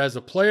 whether as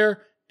a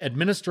player,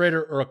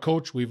 administrator, or a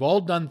coach, we've all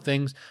done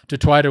things to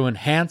try to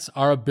enhance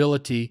our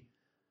ability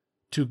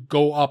to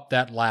go up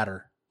that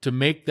ladder, to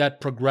make that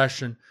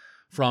progression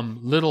from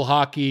little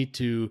hockey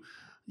to,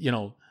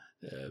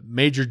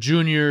 major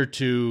junior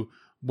to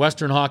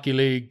Western Hockey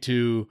League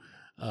to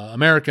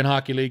American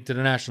Hockey League to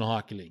the National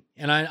Hockey League.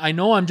 And I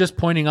know I'm just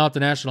pointing out the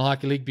National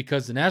Hockey League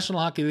because the National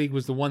Hockey League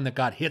was the one that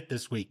got hit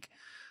this week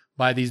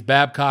by these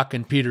Babcock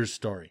and Peters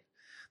story.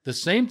 The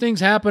same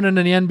things happen in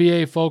the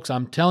NBA, folks.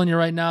 I'm telling you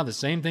right now, the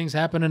same things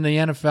happen in the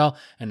NFL,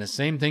 and the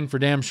same thing for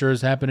damn sure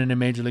is happening in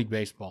Major League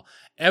Baseball.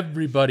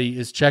 Everybody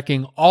is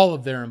checking all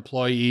of their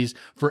employees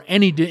for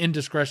any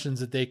indiscretions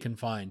that they can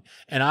find.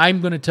 And I'm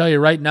going to tell you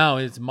right now,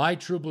 it's my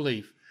true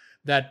belief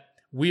that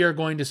we are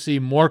going to see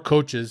more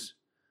coaches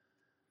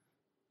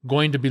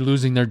going to be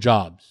losing their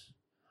jobs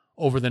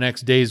over the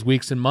next days,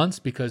 weeks, and months,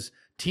 because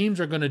teams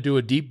are going to do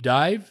a deep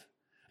dive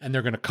and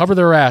they're going to cover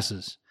their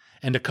asses.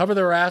 And to cover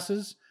their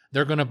asses,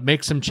 they're going to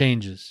make some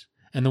changes.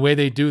 And the way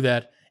they do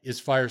that is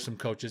fire some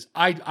coaches.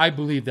 I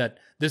believe that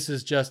this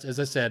is just, as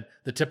I said,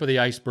 the tip of the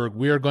iceberg.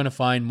 We are going to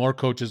find more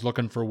coaches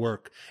looking for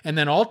work. And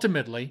then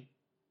ultimately,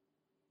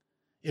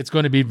 it's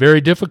going to be very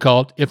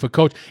difficult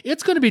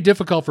it's going to be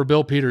difficult for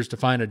Bill Peters to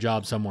find a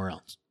job somewhere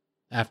else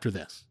after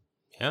this.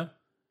 Yeah.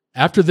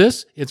 After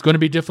this, it's going to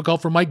be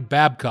difficult for Mike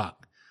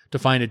Babcock to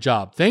find a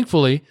job.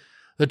 Thankfully,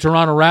 the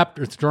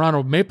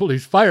Toronto Maple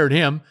Leafs fired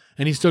him,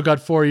 and he's still got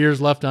 4 years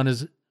left on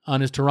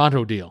his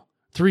Toronto deal.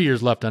 3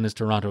 years left on his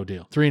Toronto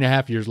deal.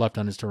 3.5 years left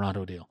on his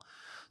Toronto deal.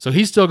 So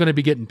he's still going to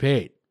be getting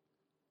paid.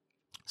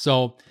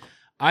 So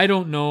I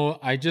don't know.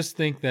 I just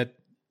think that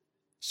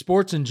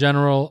sports in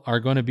general are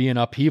going to be in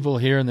upheaval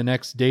here in the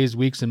next days,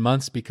 weeks, and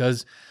months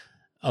because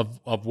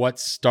of what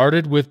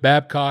started with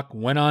Babcock,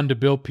 went on to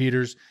Bill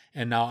Peters,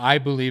 and now I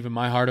believe in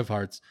my heart of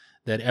hearts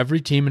that every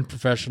team in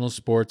professional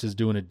sports is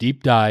doing a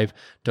deep dive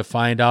to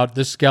find out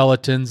the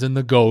skeletons and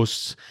the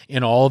ghosts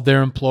in all of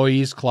their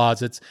employees'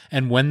 closets.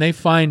 And when they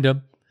find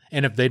them,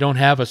 and if they don't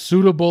have a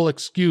suitable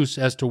excuse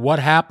as to what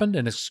happened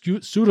and a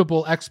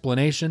suitable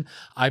explanation,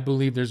 I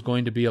believe there's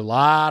going to be a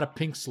lot of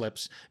pink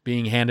slips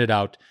being handed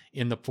out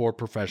for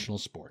professional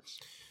sports.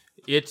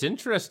 It's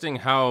interesting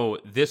how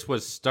this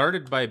was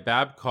started by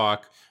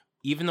Babcock,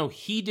 even though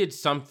he did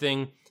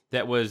something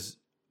that was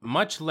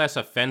much less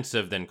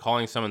offensive than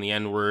calling someone the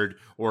N-word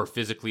or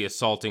physically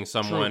assaulting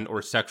someone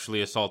or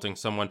sexually assaulting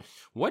someone.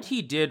 What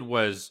he did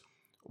was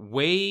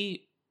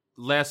way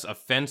less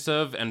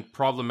offensive and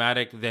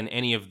problematic than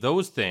any of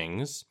those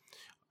things.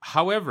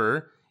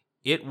 However,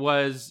 it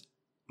was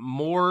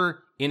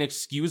more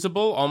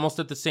inexcusable almost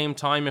at the same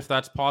time, if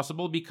that's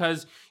possible,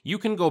 because you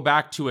can go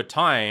back to a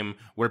time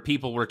where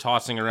people were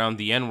tossing around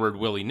the N-word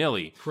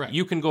willy-nilly. Correct.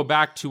 You can go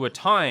back to a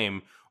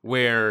time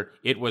where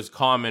it was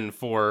common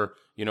for,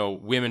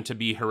 women to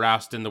be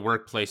harassed in the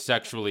workplace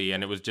sexually,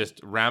 and it was just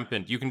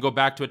rampant. You can go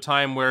back to a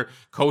time where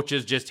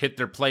coaches just hit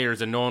their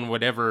players and no one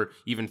would ever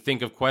even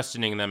think of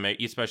questioning them,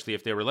 especially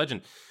if they were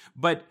legend.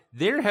 But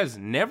there has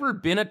never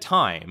been a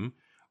time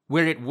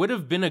where it would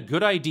have been a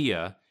good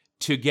idea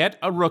to get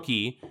a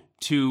rookie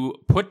to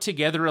put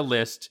together a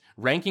list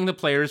ranking the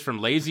players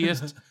from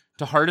laziest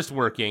to hardest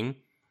working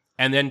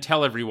and then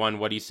tell everyone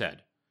what he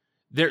said.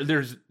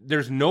 There's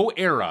no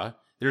era,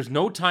 there's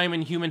no time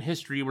in human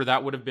history where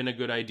that would have been a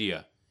good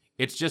idea.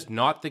 It's just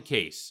not the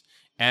case.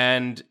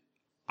 And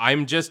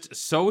I'm just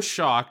so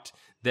shocked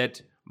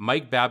that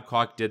Mike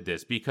Babcock did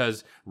this,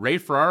 because Ray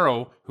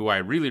Ferraro, who I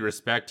really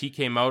respect, he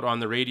came out on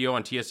the radio,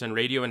 on TSN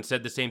radio, and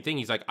said the same thing.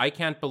 He's like, I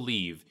can't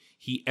believe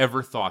he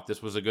ever thought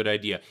this was a good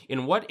idea.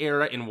 In what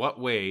era, in what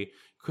way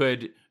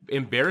could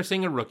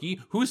embarrassing a rookie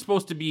who's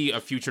supposed to be a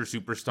future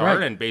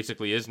superstar and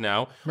basically is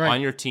now on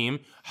your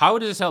team, how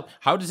does this help?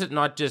 How does it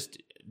not just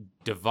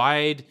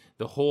divide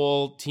the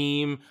whole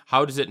team?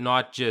 How does it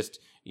not just,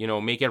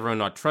 make everyone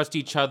not trust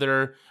each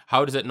other?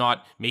 How does it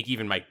not make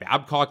even Mike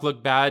Babcock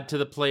look bad to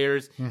the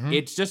players? Mm-hmm.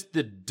 It's just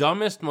the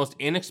dumbest, most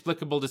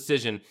inexplicable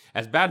decision.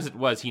 As bad as it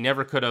was, he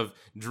never could have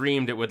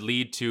dreamed it would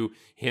lead to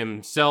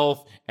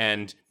himself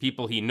and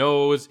people he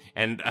knows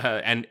and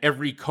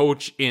every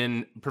coach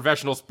in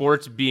professional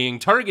sports being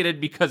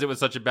targeted because it was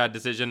such a bad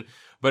decision.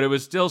 But it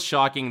was still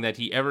shocking that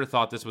he ever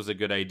thought this was a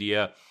good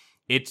idea.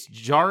 It's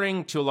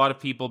jarring to a lot of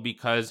people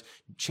because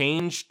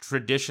change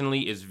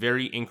traditionally is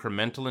very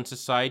incremental in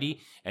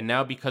society. And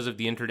now because of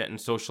the internet and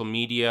social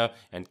media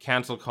and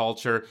cancel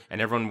culture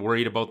and everyone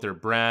worried about their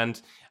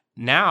brand,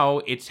 now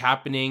it's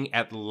happening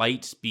at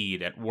light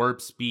speed, at warp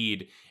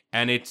speed.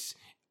 And it's,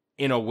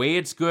 in a way,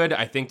 it's good.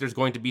 I think there's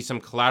going to be some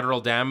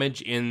collateral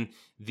damage in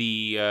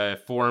the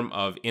form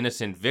of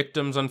innocent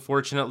victims,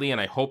 unfortunately.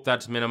 And I hope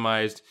that's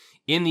minimized.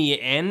 In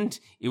the end,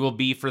 it will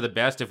be for the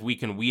best if we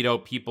can weed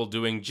out people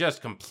doing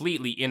just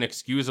completely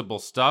inexcusable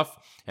stuff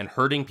and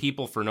hurting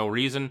people for no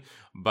reason.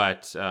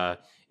 But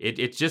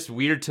it's just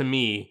weird to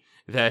me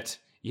that,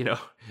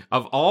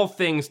 of all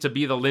things to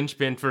be the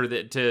linchpin for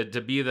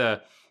to be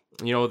the,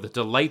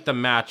 to light the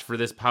match for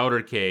this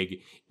powder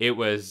keg, it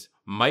was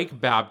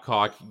Mike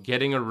Babcock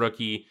getting a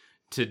rookie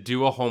to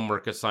do a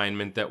homework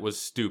assignment that was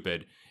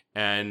stupid.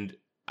 And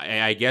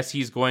I guess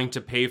he's going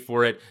to pay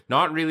for it,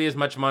 not really as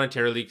much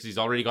monetarily because he's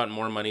already got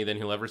more money than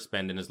he'll ever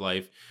spend in his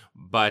life,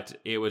 but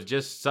it was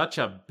just such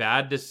a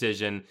bad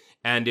decision.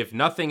 And if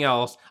nothing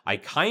else, I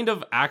kind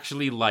of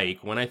actually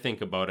like, when I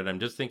think about it, I'm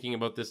just thinking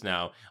about this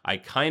now, I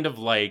kind of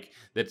like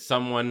that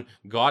someone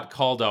got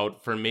called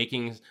out for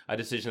making a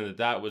decision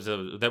that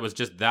was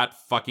just that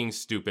fucking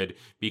stupid.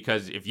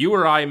 Because if you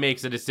or I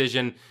makes a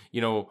decision,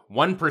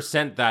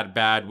 1% that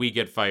bad, we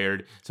get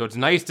fired. So it's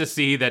nice to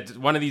see that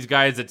one of these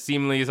guys that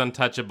seemingly is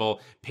untouchable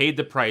paid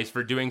the price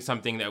for doing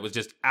something that was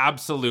just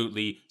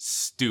absolutely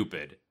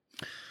stupid.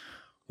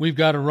 We've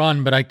got to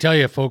run, but I tell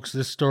you, folks,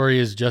 this story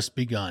has just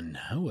begun.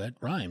 Oh, it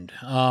rhymed.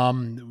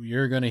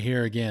 You're going to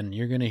hear again.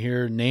 You're going to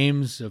hear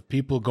names of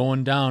people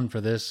going down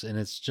for this, and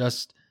it's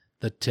just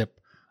the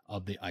tip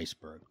of the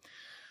iceberg.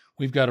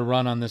 We've got to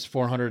run on this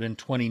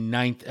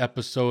 429th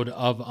episode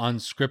of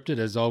Unscripted.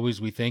 As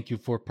always, we thank you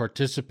for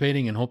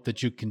participating and hope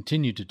that you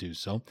continue to do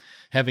so.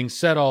 Having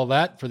said all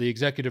that, for the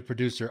executive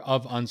producer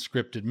of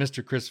Unscripted,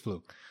 Mr. Chris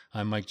Fluke,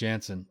 I'm Mike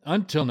Jansen.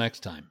 Until next time.